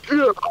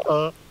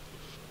tomorrow.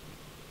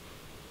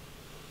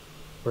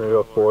 We're gonna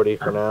go 40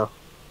 for now.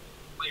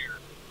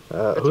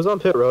 Who's on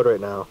pit road right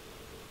now?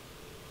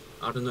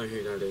 I don't know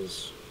who that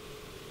is.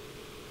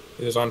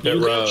 Who's on pit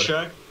You road? can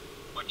check.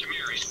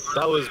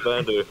 That was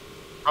Bandu.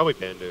 Probably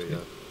Bandu, yeah.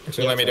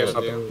 Actually, let me do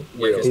something.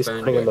 Yeah, He's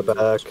sitting in the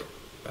back.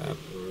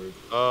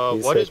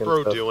 He's What is taking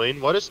bro stuff.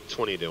 doing? What is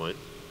 20 doing?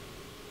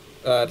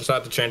 Just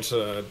have to change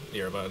the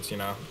earbuds, you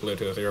know,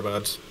 Bluetooth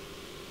earbuds.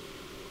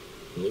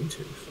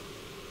 Bluetooth.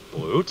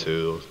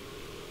 Bluetooth.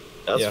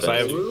 That's Yes, I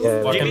have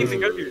Yeah, fucking. He's I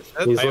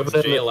have living in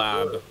the,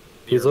 J-Lab.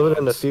 he's living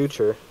in the earbuds.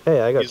 future. Hey,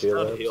 I got He's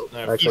J-Labs. I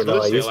have Actually, no, I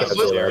fucking used to have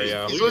J-Lab J-Labs.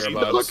 stereo He's listening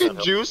to earbuds.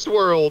 fucking Juice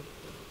World.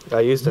 I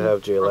used to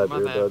have J-Lab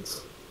my bad.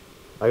 earbuds.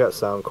 I got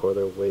Soundcore,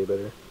 they're way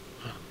better.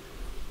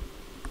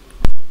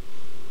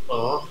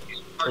 Oh,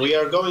 we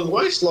are going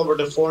way slower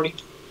than 40.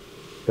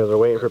 Because we're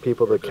waiting for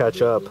people to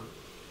catch up.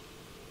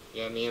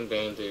 Yeah, me and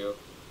Bandu.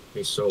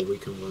 Hey, so we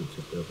can work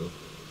together.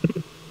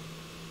 You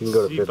can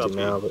go to See, 50 puppy.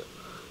 now, but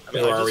I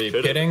mean, So I are just we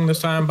couldn't. pitting this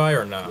time by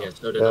or no? Yeah,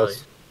 so did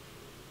yes.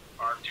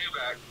 I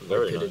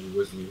Very nice. pitted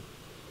with you.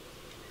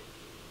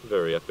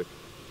 Very epic.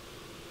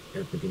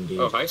 Epic indeed.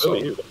 Oh, hi, Oh, so.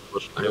 you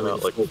I came went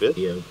out like full fifth.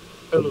 video.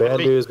 So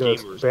Bandu's gonna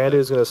gamers,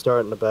 Bandu's gonna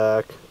start in the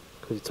back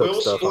because he took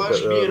Will stuff on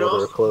Splash pit be road while they enough?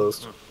 were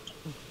closed.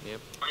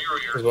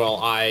 Well,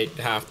 I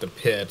have to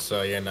pit,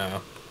 so you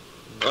know.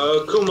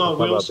 Kuma, How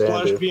will about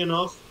Splash Bandu? be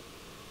enough?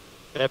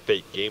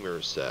 Epic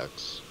gamer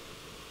sex.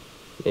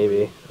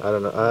 Maybe. I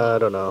don't know. I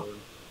don't know.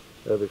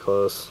 It'll be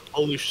close.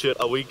 Holy shit,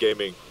 are we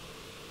gaming?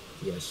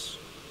 Yes.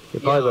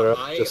 You're probably better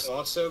I off just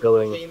also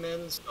filling. came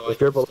in, so If I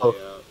you're can below-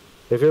 stay out.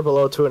 If you're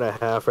below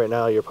 2.5 right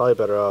now, you're probably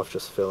better off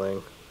just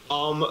filling.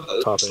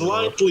 Topping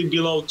Slightly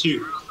below 2.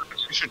 You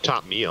should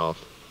top me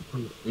off.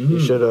 You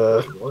should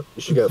What?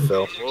 you should get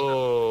Phil.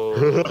 Whoa.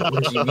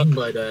 What do you mean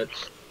by that?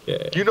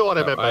 Yeah. You know what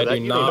I meant by I that.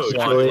 do You not know want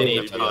exactly any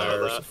what I mean by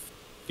tires. that.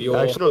 Fuel. I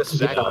know Actually,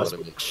 exactly yeah, what I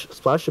mean.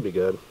 Splash should be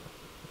good.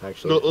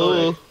 Actually.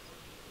 No,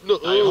 no.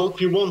 I hope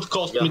you won't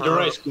cost me the Yeah.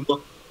 race, Kuma.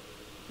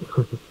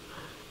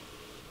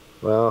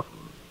 Well,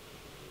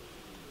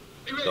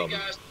 Be ready,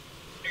 guys.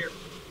 you're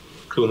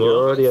Kuma.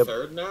 already up.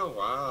 Third now?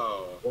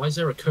 Wow. Why is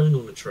there a cone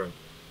on the track?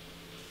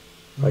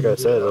 Like I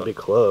said, it'll be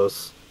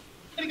close.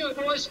 There you go,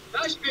 boys.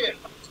 Nice pit.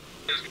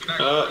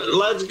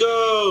 Let's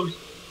go!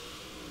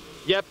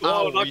 Yep.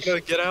 Oh, I'm not we gonna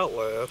should- get out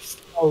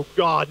last. Oh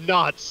God,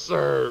 not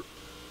sir.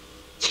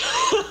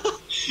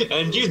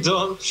 And you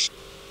don't.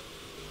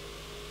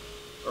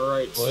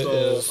 Alright, What so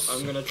is-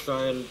 I'm gonna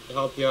try and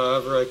help you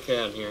however I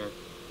can here.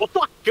 Oh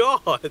my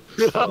god!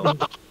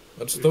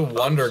 What's the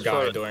Wonder I'm Guy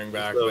sorry. doing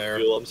back So, there?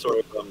 Fuel, I'm sorry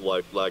if I'm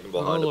like lagging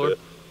behind a Lord. bit.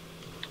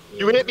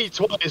 You hit me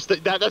twice.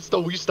 That's the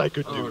least I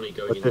could I'm do. only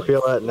going What's your like feel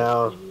at 40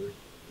 now? anyway.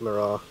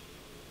 Mirah.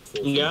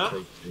 40 Yeah?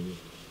 km.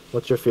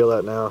 What's your feel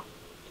at now?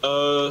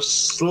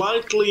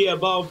 Slightly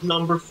above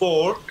number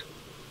 4.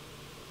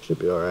 Should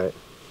be alright.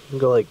 You can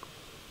go like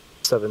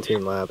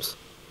 17 laps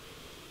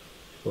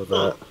with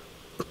that.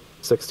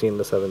 16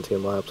 to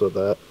 17 laps with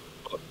that.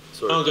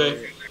 Sorry.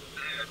 Okay.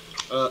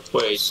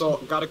 Wait. So,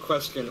 got a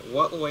question.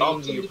 What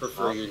lane do you Optimus.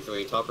 prefer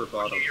usually, top or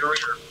bottom?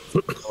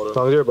 As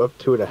long as you're above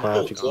 2.5, you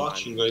I'm can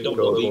watching, I don't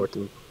go believe. more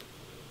than.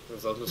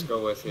 Because I'll just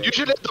go with you. You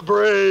should hit the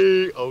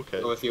brake.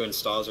 Okay. Go with you in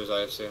Stazzers,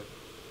 I assume.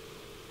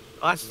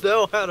 I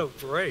still had a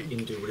break.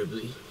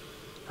 Indubitably.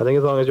 I think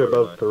as long as you're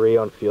Very above 3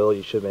 on fuel,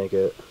 you should make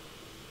it.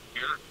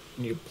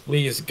 Can you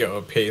please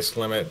go pace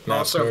limit,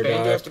 Also, NASCAR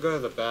Bandu guy? has to go to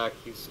the back.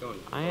 He's going.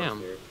 I north am.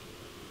 Here.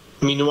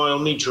 Meanwhile,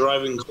 me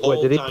driving whole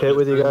Wait, did he time pit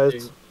with you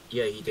guys?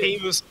 Yeah, he did.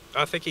 He was.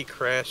 I think he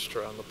crashed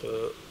around the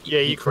pit.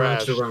 Yeah, he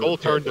crashed. around Goal the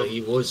pit, turned but him.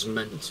 he was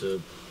meant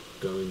to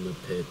go in the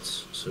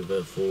pits, so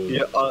therefore.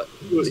 Yeah,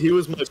 he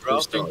was my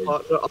drafting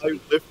partner. I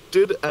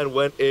lifted and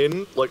went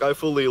in, like I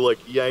fully like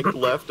yanked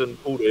left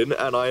and pulled in,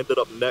 and I ended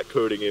up net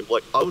coding him.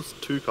 Like I was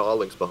 2 car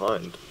lengths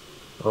behind.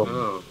 Oh,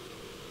 Oh.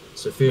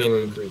 So I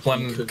mean,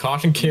 when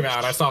caution came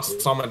out, I saw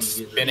someone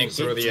spinning He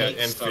through did the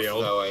take stuff,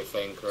 infield. though, I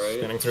think, right?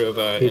 Spinning through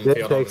the He did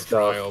infield on take the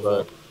stuff,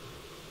 trioval.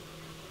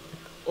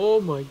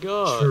 Oh my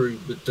god. True,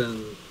 but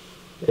then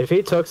If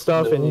he took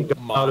stuff and you Oh got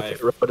out of my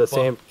pit road at the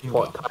same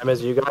fucking time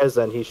as you guys,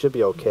 then he should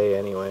be okay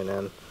anyway,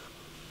 man.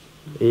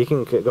 He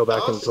can go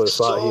back into the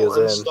spot he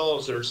was in. Oh,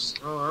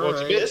 Well,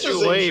 it's a bit too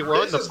late.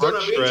 We're on the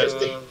front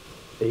stretch.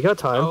 You got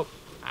time. Oh.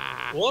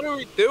 What are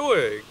we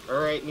doing?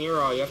 Alright,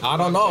 Miro, you have to I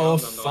don't calm know. down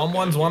If on the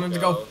someone's left wanting to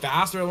go go.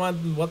 faster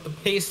than what the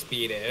pace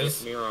speed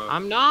is. Miro.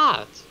 I'm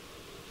not.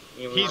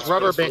 He's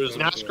rubber banding.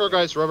 NASCAR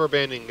guy's rubber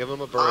banding. Give him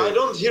a break. I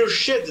don't hear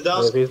shit, If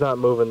Dust. he's not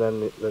moving,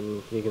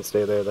 then he can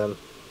stay there. Then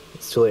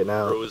it's too late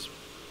now. Rose.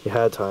 You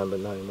had time, but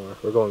not anymore.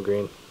 We're going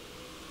green.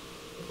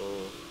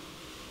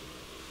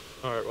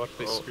 Alright, watch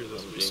me screw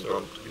this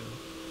restart.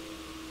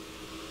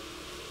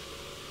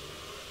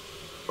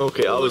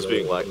 Okay, I was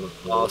being like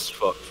ass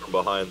fucked from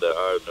behind there.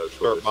 I have no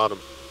choice. Bottom.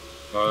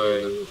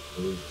 Alright.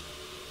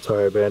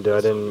 Sorry, Bandit. I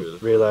That's all didn't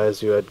good.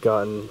 realize you had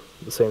gotten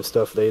the same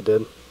stuff they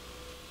did.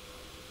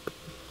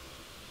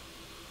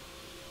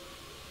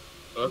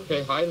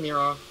 Okay, hi,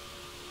 Mira.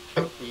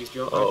 Please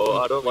don't. Oh,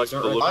 I don't like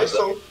please the look Hi, of that.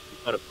 Soul.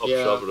 Kind of pop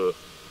Yeah. shoved it.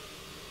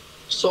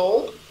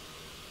 Soul?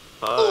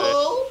 Hi.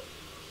 Oh,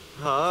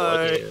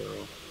 Hi.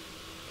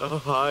 Oh,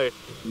 hi.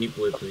 keep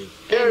with me.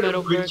 care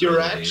Metal with Brick. your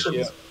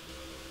actions.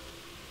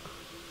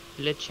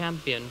 Le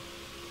champion.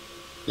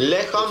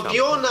 Le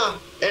campiona,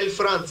 El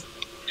France.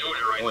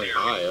 Oh,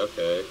 hi,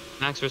 okay.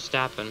 Max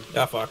Verstappen.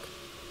 Yeah, fuck.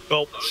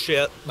 Oh,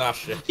 shit. Ah,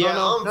 shit. Yeah,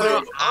 no,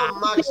 I'm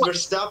Max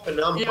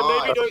Verstappen. I'm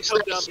high. don't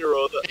come down the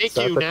road. Thank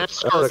you,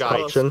 That's a NASCAR guy.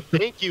 caution.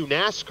 Thank you,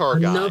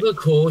 NASCAR guy. Another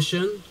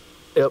caution?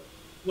 Yep.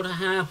 What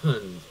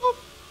happened?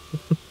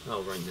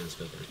 Oh, right,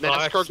 NASCAR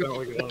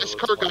guy.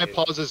 NASCAR guy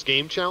pauses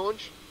game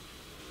challenge.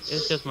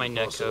 It's just my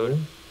net Possible. code.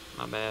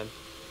 My bad.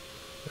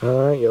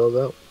 All right, yellow's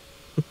out.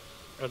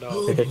 Oh, no.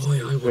 Oh boy,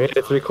 I We made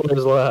it would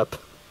 3/4 lap.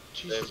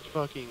 Jesus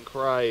fucking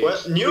Christ.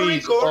 Well, new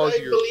Please record, pause I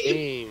your believe.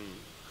 game.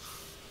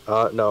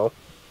 No.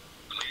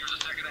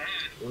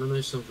 Want to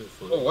know something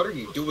funny? Oh, what are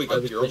you doing I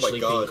up was here? Oh my literally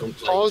being god.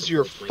 complained Pause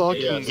your about my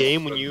fucking game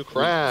game when for you week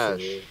crash.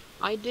 before.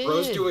 I did.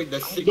 Bro's doing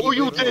the No,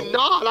 you did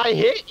not. I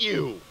hit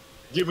you.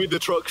 Give me the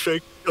truck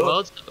shake. Well,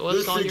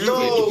 it's on your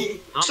No, video.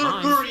 Not Sir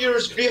mine.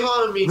 Courier's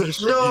behind me.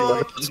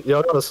 No.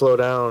 Y'all gotta slow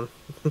down.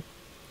 I'm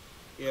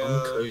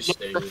Yeah.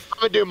 coasting. I'm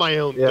gonna do my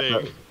own Yeah,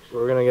 thing.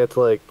 we're gonna get to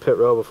like pit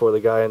row before the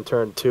guy in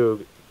turn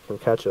 2 can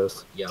catch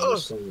us. Yeah, I'm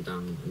slowing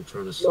down. I'm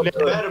trying to slow It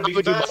down. better I'm be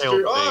gonna do my faster.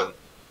 own Oh, thing.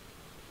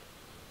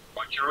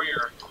 Watch your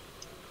ear.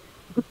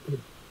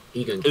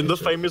 Egan In the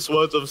catch up. famous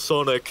words of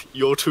Sonic,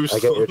 you're too I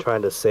get slow. you're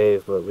trying to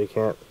save, but we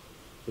can't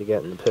be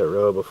getting the pit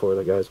row before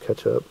the guys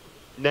catch up.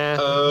 Nah, I'm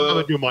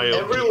gonna do my own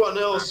thing. everyone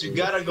else, you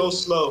gotta go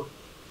slow.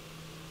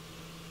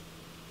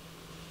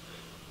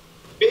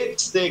 Pit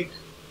stick.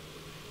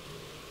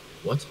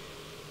 What?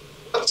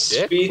 What's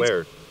Dick? speed?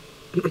 Where?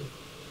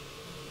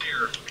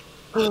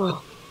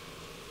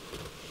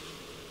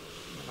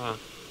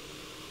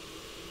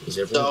 Is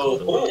everyone So,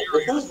 caught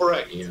up? who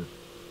wrecked? Yeah.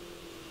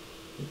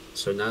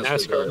 So now NASCAR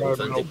it's the driver,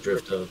 Atlantic no.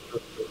 Drifter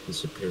and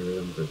Superior,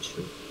 I'm pretty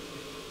sure.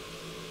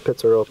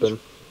 Pits are open.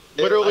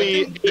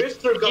 Literally, I think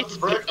Drifter got it's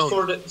wrecked down.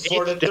 for the It's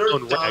third down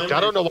time. wrecked.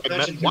 I don't know why.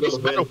 Imagine Why he is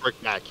will win.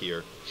 Metalbrick back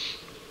here?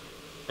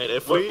 And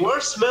if we,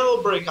 Where's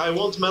Metalbrick? I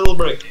want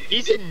Metalbrick.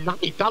 He's in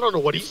ninth. I don't know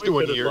what he's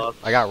doing here.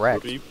 I got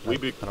wrecked. we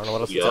be, I don't know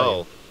what else to yeah. tell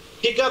you.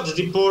 He got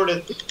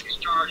deported.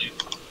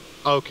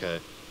 Okay.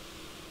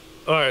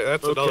 Alright,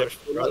 that's another. Okay,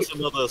 that's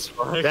another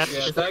strike. That's Yeah,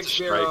 just thanks,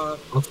 strike. Mira.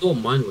 I thought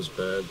mine was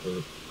bad,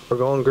 but We're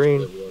going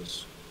green. it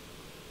was.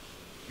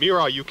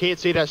 Mira, you can't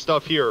say that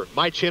stuff here.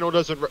 My channel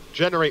doesn't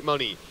generate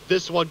money.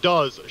 This one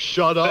does.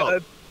 Shut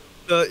up.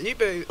 The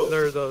eBay,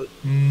 or the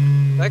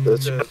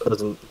This channel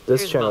doesn't.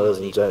 This Here's channel my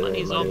doesn't money. generate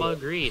Money's all money. about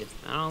greed.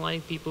 I don't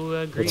like people who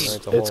agree. It's,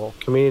 Generates a it's whole-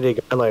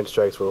 community guideline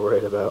strikes we're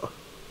worried about.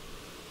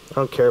 I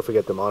don't care if we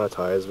get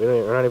demonetized.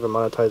 We're not even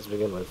monetized to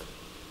begin with.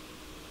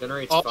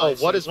 Generates Oh,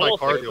 5 what is my cents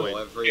car per doing?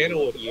 every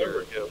Channel would year.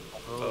 never go.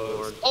 Oh,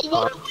 Lord. Oh,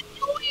 what are we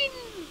doing?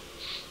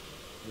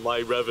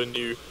 My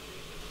revenue.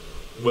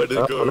 Where did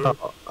I it go? don't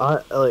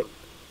know. Like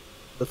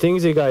the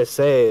things you guys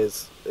say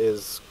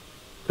is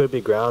could be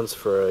grounds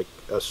for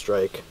a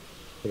strike,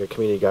 like a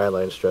community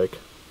guideline strike.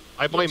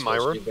 I blame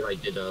Myra. What I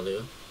did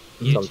earlier.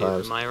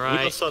 Sometimes. Am I We are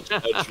right? such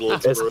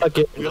edgelords, It's bro. not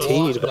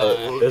guaranteed,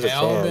 but there's a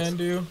chance.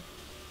 Bandu?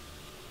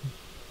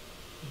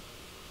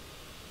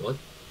 What?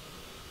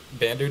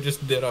 Bandu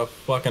just did a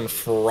fucking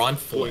front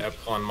flip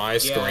on my Yeah, it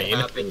screen.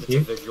 happens. It's a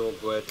visual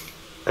glitch.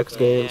 X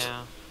Games.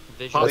 Yeah.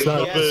 Visual. That's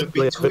not Yeah, really a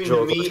between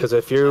visual me- because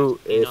if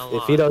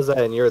he does that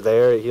and you're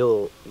there,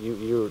 you're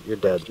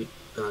dead. You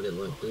got it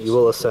like this. You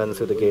will ascend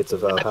through the gates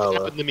of That's Valhalla.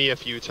 happened to me a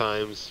few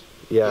times.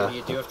 Yeah.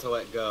 You do have to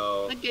let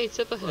go. The gates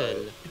up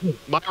ahead.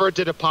 Myra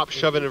did a pop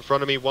shoving in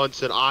front of me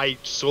once, and I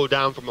slowed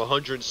down from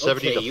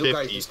 170 Okay, to you 50.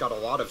 guys just got a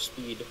lot of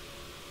speed.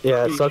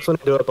 Yeah, it sucks when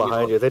they do it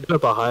behind you. If they do it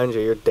behind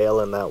you, you're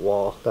dailing that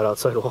wall, that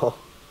outside wall.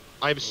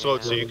 I'm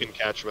slowed so you can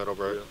catch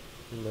Metalbrick.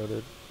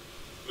 Noted.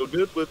 You're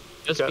good with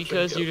Just catching,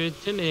 because yeah. you're an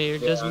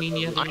intimidator doesn't mean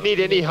you have to. I need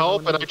any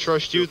help, and I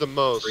trust you the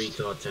most.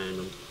 Three-car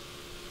tandem.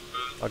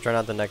 I'll try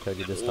not to neck hug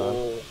you this time.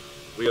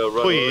 We are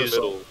running Please.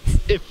 the middle.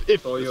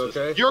 If So you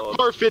okay? your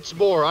car fits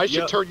more, I should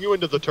Yeah. turn you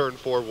into the turn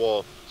 4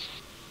 wall.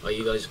 Are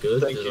you guys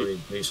good? Thank Did you.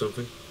 I do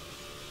something?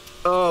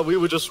 We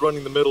were just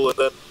running the middle, and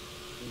then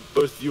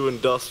both you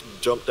and Dust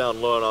jumped down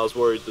low, and I was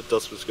worried that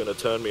Dust was going to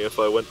turn me if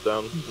I went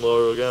down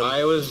lower again.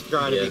 I was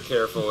trying to Yeah. be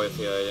careful with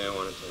you. I didn't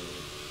want to turn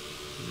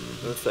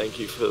you. Thank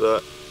you for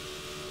that.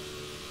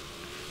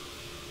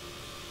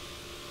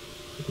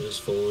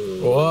 Just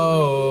following.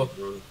 Whoa.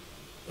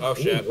 Oh Ooh,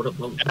 shit. what a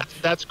bump.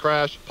 That's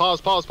crash.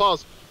 Pause.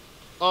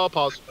 Oh,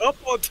 pause. Up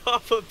on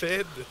top of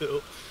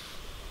Vandal.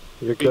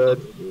 You're good.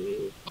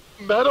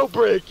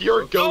 Metalbrick,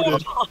 you're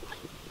goaded.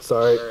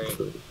 Sorry. Alright.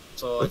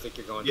 So I think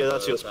you're going Yeah, to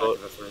that's the your back spot.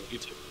 of the three. You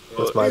too.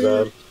 That's my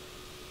bad.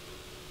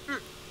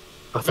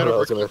 I thought I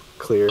was gonna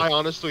clear I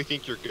honestly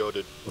think you're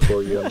goaded.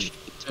 before you.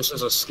 This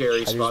is a scary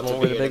just spot to went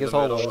where be the in the biggest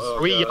hole middle. was. Oh,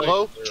 Are we God.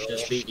 yellow?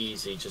 Just be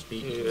easy. Just be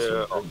easy.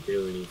 Yeah. Don't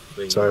do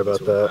anything. Sorry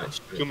about until that.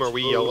 backstretch. Kuma, are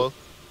we yellow?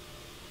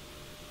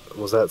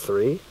 Was that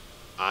 3?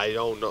 I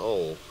don't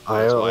know.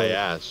 I That's don't why I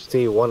asked.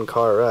 see one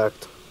car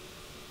wrecked.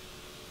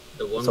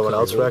 The one Someone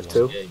car else was wrecked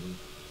too? game.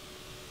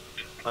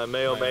 I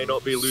may or may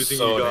not be losing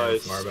so you damn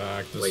guys. far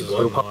back. This Wait, is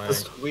what? annoying.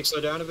 We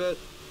slow down a bit?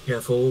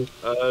 Careful.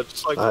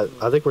 Just like I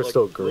think we're like,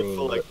 still for green.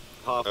 like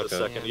but half a Okay.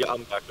 second. Yeah. Yeah,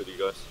 I'm back with you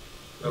guys.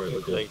 Alright,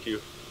 we're good. Thank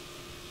you.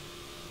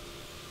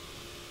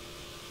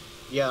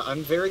 Yeah,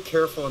 I'm very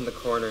careful in the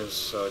corners,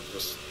 so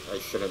just I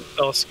shouldn't.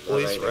 Oh,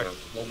 please, right Rick.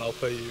 now. Well, I'll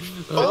pay you.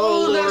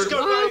 Oh, Lord, let's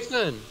go, what guys.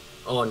 happened?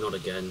 Oh, not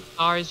again.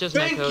 Sorry, it's just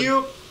Thank netcode.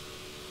 you.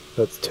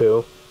 that's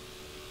 2.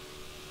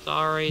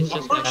 Sorry, it's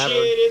just Appreciate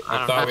netcode. it. I I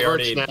don't thought know. we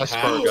already had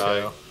NASCAR guy.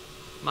 to.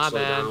 My Slow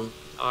bad. down.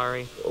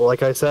 Sorry.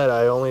 Like I said,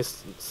 I only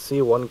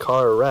see one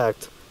car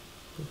wrecked.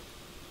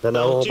 Then a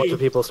No, whole bunch two. of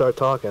people start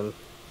talking.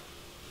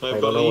 I I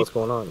don't know believe. what's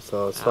going on.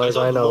 So as I far as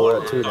I know,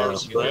 we're at 2 now.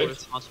 cars. You have Right.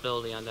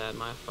 responsibility on that,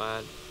 my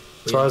bad.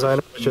 As far as I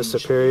know, it's just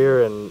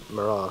Superior and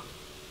Mirage.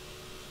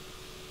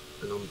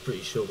 And I'm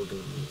pretty sure we're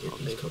gonna make it. I'll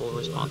these take couple full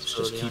of laps. Just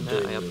responsibility keep on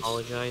that. doing I this.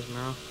 apologize,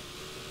 Miro.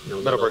 No,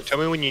 let Metalbrick, off. tell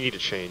me when you need to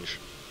change.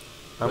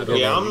 I'm good.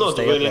 Yeah, man. I'm You not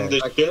stay up winning there.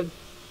 this shit.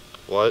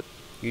 What?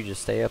 You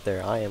just stay up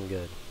there. I am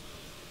good.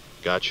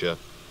 Gotcha.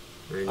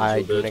 And I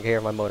you're do good. not care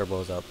if my motor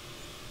blows up.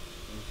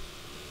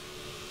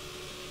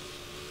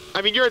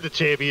 I mean, you're at the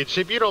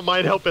championship. You don't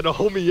mind helping a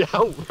homie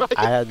out, right?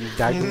 I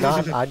do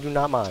not. I do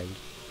not mind.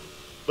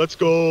 Let's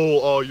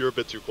go. Oh, you're a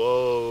bit too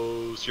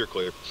close. You're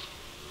clear.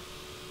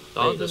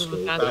 Dog let's doesn't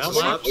go. pass That's the a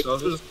lap. lap, so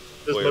Does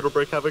Where? Metal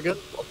Break have again?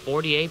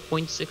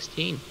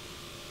 48.16.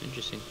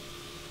 Interesting.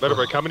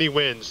 Metalbrick, how many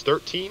wins?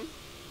 13?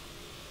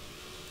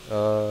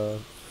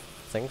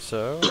 Think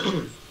so.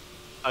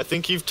 I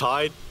think you've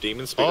tied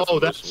Demon Spear. Oh, for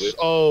that's. most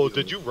Oh,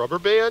 did you rubber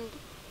band?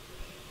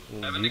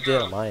 You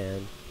did on my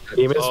end.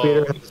 Demon Oh,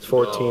 Speeder has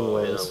 14 no.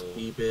 wins.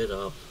 Keep it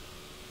up.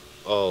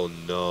 Oh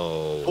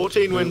no.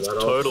 14 wins Let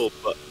off. total,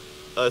 but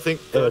I think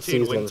In a 13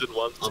 season. wins in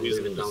one I'm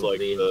season moving is down like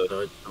to the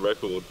the inside.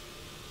 record.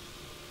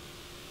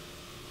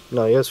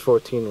 No, he has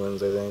 14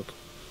 wins, I think,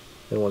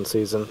 in one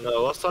season.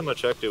 No, last time I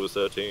checked, it was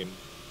 13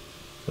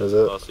 Is it?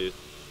 last season.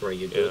 Right,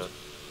 you're Yeah. good.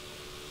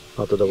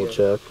 I'll have to double Yeah.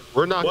 check.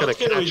 We're not What gonna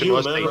can we catch do,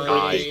 unless man? they Right.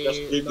 die. That's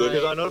pretty good.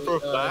 Because I know for a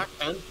fact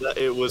that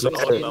it was an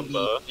Okay. odd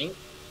number.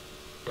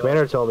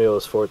 Commander told me it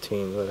was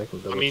 14, but I can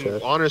I double mean,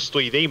 check.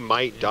 honestly, they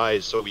might die,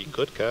 so we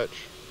could catch.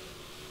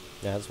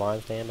 Yeah, that's why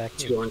I'm staying back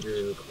here. 200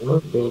 in the corner.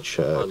 Let me I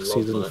check. love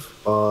Season that.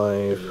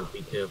 5. You know,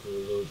 be careful a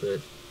little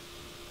bit.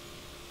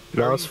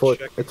 How Now are it's you 4.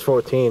 checking? It's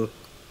 14.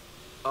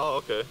 Oh,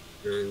 okay.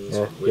 And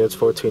Yeah, he has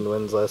 14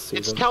 wins last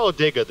It's season.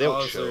 Talladega. They'll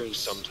Oh, choke there's-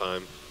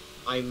 sometime.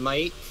 I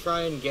might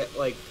try and get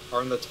like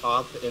on the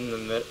top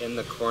in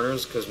the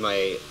corners because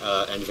my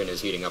engine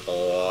is heating up a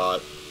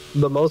lot.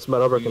 The most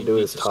Metalbrick You can do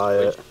need is to tie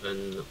it. switch,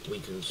 and we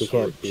can He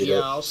can't switch. beat Yeah,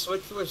 it. I'll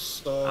switch with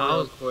Soul I'll-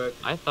 real quick.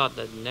 I thought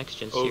the next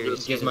gen Oh, series good.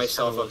 Give season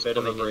myself 7 a was bit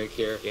of a coming in break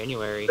here.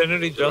 January.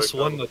 Infinity just Here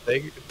I won come.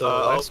 the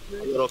I'll last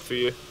get it off for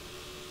you.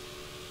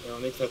 Yeah,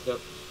 let me catch up.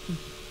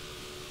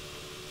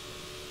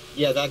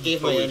 Yeah, that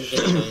gave my Holy engine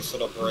a nice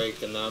little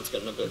break, and now it's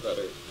getting a bit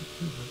better.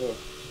 Cool.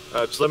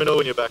 Just let me know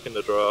when you're back in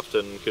the draft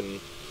and can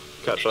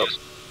catch up.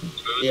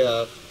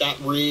 Yeah, that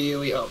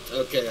really helped.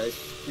 Okay, I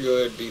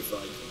should be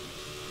fine.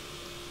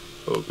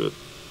 Oh, good.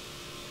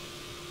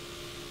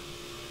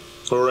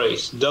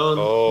 Race done.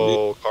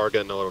 Oh, car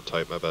getting a little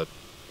tight. My bad.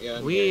 Yeah,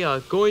 We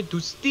are going to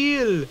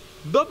steal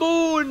the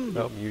moon!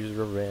 Nope, use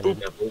your random.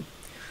 Careful.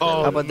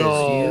 Oh How about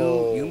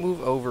no. this? You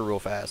move over real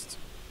fast,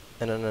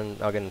 and then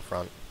I'll get in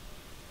front.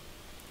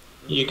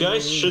 You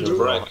guys should It's a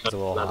little- wreck. It's a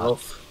little Let hot.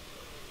 off.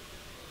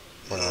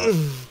 We're not.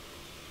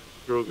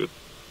 You're all good.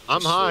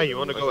 I'm high. You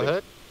want to go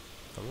ahead?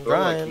 I'm Go,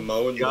 like, trying.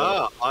 mowing the-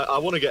 Yeah, I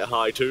want to get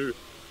high too.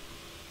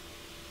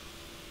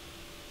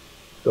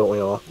 Don't we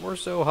all? We're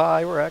so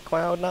high. We're at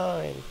cloud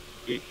 9.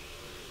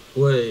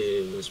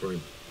 Wait, that's right.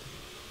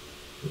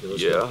 Okay,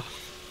 let's go. Yeah.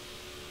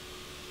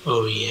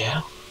 Oh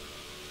yeah.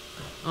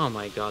 Oh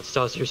my god,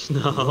 Saucer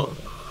Snow.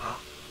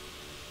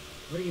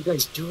 What are you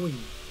guys doing?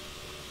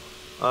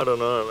 I don't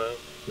know, man.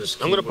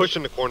 I'm gonna push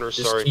in the corners.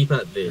 Just Sorry. keep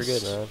at You're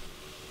this. good, man.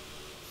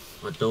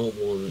 I don't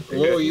want.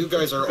 Whoa, you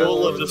guys are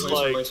all over the just place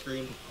on like- my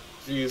screen.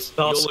 Jeez.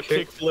 You're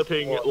kick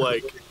flipping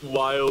like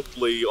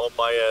wildly on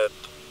my end.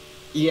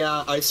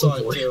 Yeah, I saw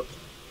it too.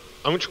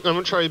 I'm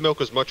gonna try to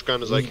milk as much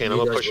ground as I can. I'm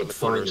gonna push in the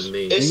corners.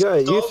 Is you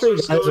three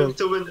Dawson's guys going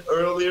to win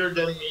earlier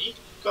than me?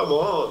 Come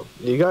on.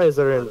 You guys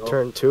that are in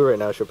turn 2 right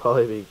now should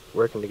probably be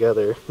working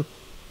together.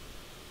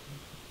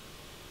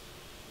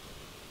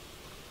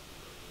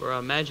 Or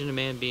imagine a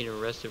man being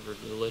arrested for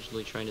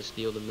allegedly trying to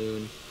steal the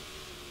moon.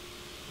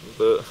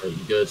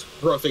 Good.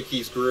 Bro, I think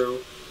he's Gru.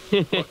 Are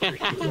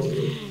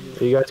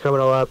you guys coming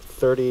to lap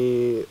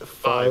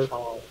 35?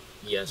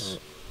 Yes.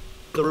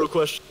 The real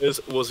question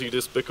is, was he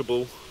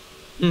despicable?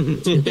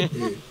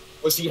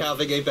 Was he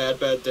having a bad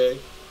day?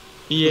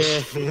 Yeah.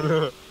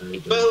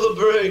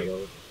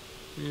 Metalbrick.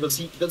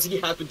 Does he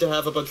happen to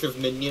have a bunch of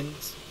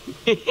minions?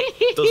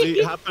 Does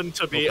he happen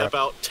to be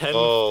about 10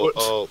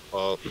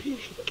 foot?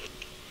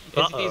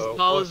 Is he as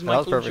tall as That was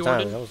Michael perfect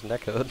Jordan? timing. That was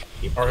netcode.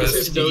 Or his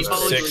His feet nose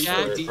was 6,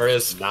 Shaq? or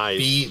his Nice.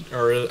 feet,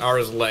 or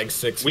his legs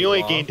 6 We feet only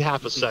long. gained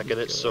half a second.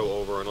 It's so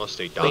over unless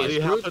they Wait, die. is he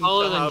Gru happen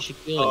taller to than have,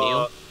 Shaquille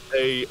O'Neal?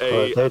 they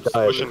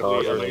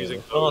absolutely died,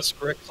 amazing Oh, nose?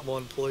 script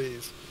someone,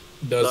 please.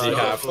 Does he No,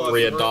 have fuck, 3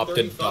 we're at adopted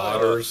 35.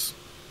 daughters?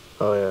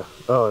 Oh yeah.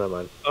 Oh, never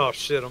mind. Oh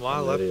shit, am I I'm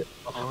an left idiot.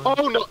 behind?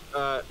 Oh no!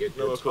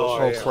 No, of course. Oh,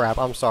 Oh yeah. crap!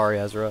 I'm sorry,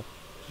 Ezra.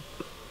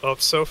 I'm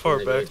so far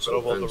Yeah, back it's that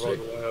I'm on the so wrong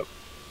lap.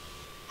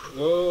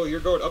 Whoa, you're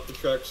going up the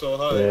track so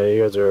high. Yeah,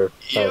 you guys are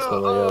Yeah, faster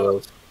than the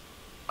others.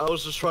 I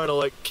was just trying to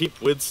like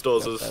keep with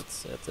Stozes.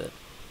 That's it.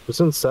 Who's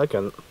in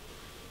second?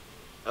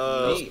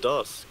 Me.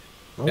 Dusk.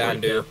 Oh,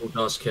 Bandu. Careful,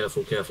 Dust.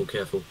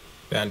 Careful.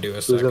 Bandu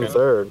is Who's second. in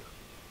third?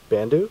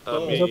 Bandu?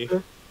 Me. Who's up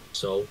there?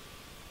 So.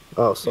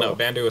 Oh, so. No,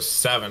 Bandu is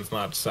 7th,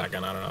 not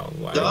second. I don't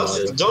know why.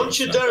 Dust, don't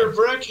you dare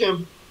wreck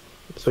him.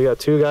 So we got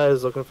 2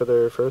 guys looking for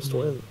their first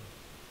win.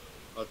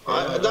 That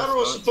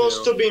was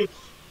supposed to be.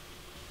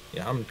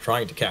 Yeah, I'm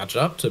trying to catch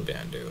up to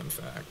Bandu, in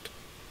fact.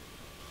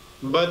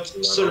 But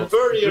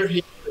superior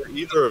he.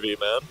 Either of you,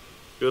 man.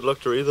 Good luck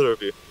to either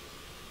of you.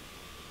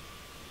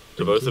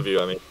 To both of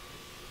you, I mean.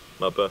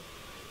 Not bad.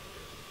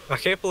 I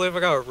can't believe I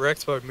got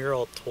wrecked by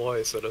Mural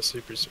twice at a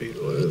super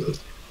speedway.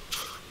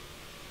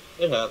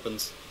 It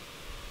happens.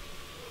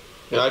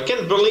 I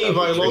can't believe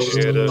I lost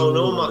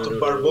Sonoma to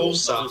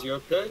Barbosa. Is you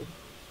okay?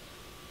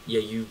 Yeah,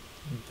 you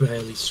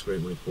barely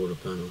scraped my quarter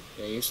panel.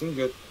 Yeah, you seem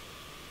good.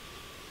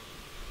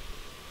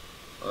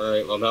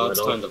 Alright, well now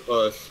it's time to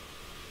push.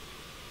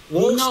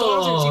 Whoa, No!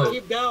 Stozers, you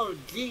keep down!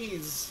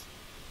 Jeez!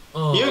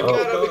 Oh, You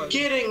gotta God. be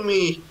kidding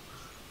me!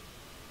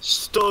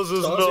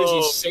 Stozes, Stozers, no!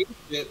 you saved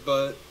it,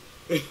 but...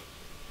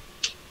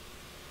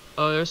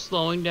 Oh, they're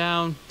slowing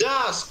down.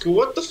 Dusk,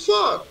 what the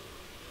fuck?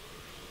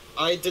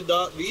 I did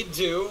not mean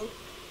to.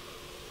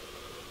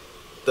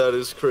 That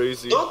is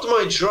crazy. Not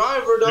my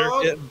driver, You're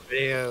dog. getting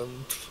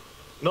banned.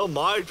 Not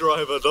my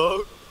driver,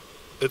 dog.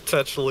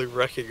 Intentionally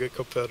wrecking a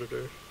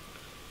competitor.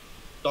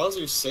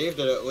 Stozers saved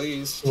it at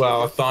least. Well,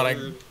 I Like, thought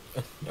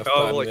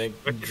third.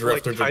 the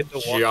drifter kinda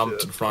just wanted jumped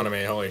it. in front of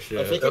me. Holy I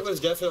shit. think it was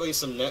definitely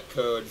some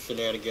netcode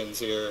shenanigans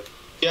here.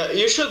 Yeah,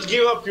 you should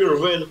give up your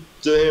win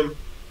to him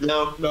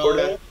now. No, For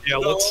that. Yeah,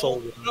 no, let's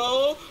solve it.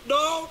 no,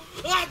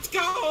 let's go!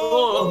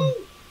 Oh.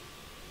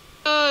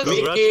 Dust!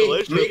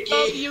 Mickey,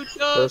 W First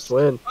Dusk!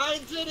 win. I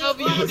did it!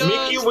 W last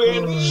Mickey Dusk!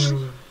 wins.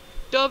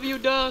 W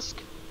Dusk!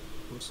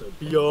 I'm so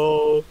bad.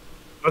 Yo.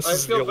 This I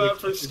is feel the bad only-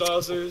 for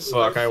Stozers.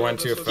 Fuck, I went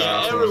too This was-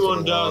 fast. Yeah, everyone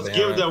Into the wall, does. damn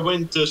Give it. the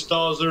win to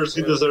Stozers.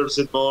 He deserves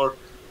it more.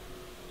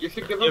 You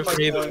should give him Give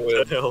me the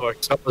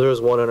like win. There's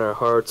one in our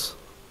hearts.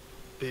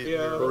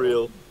 Yeah. For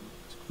real.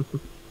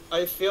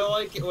 I feel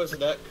like it was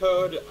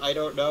netcode. I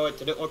don't know. It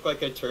didn't look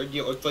like I turned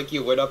you. It looked like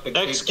you went up and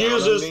kicked down on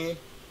Excuses. me.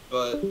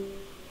 But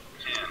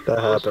That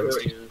happens.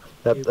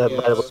 That Yeah.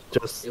 might have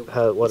just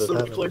had what has So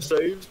happened. replay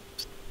saved.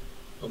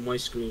 On my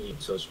screen, you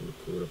touched my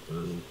quarter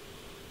panel.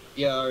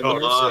 yeah, on Oh,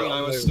 your wow. screen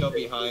I was still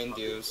behind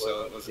you,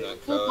 so it was Whole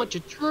netcode. bunch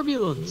of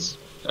turbulence.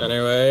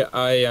 Anyway,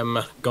 I am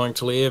going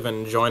to leave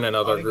and join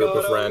another I group of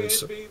gotta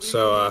friends. win, baby.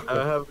 So, I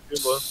have a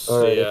good one.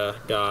 see ya,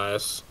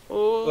 guys.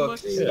 Oh, Look, my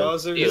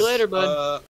Stozers, See you later, bud.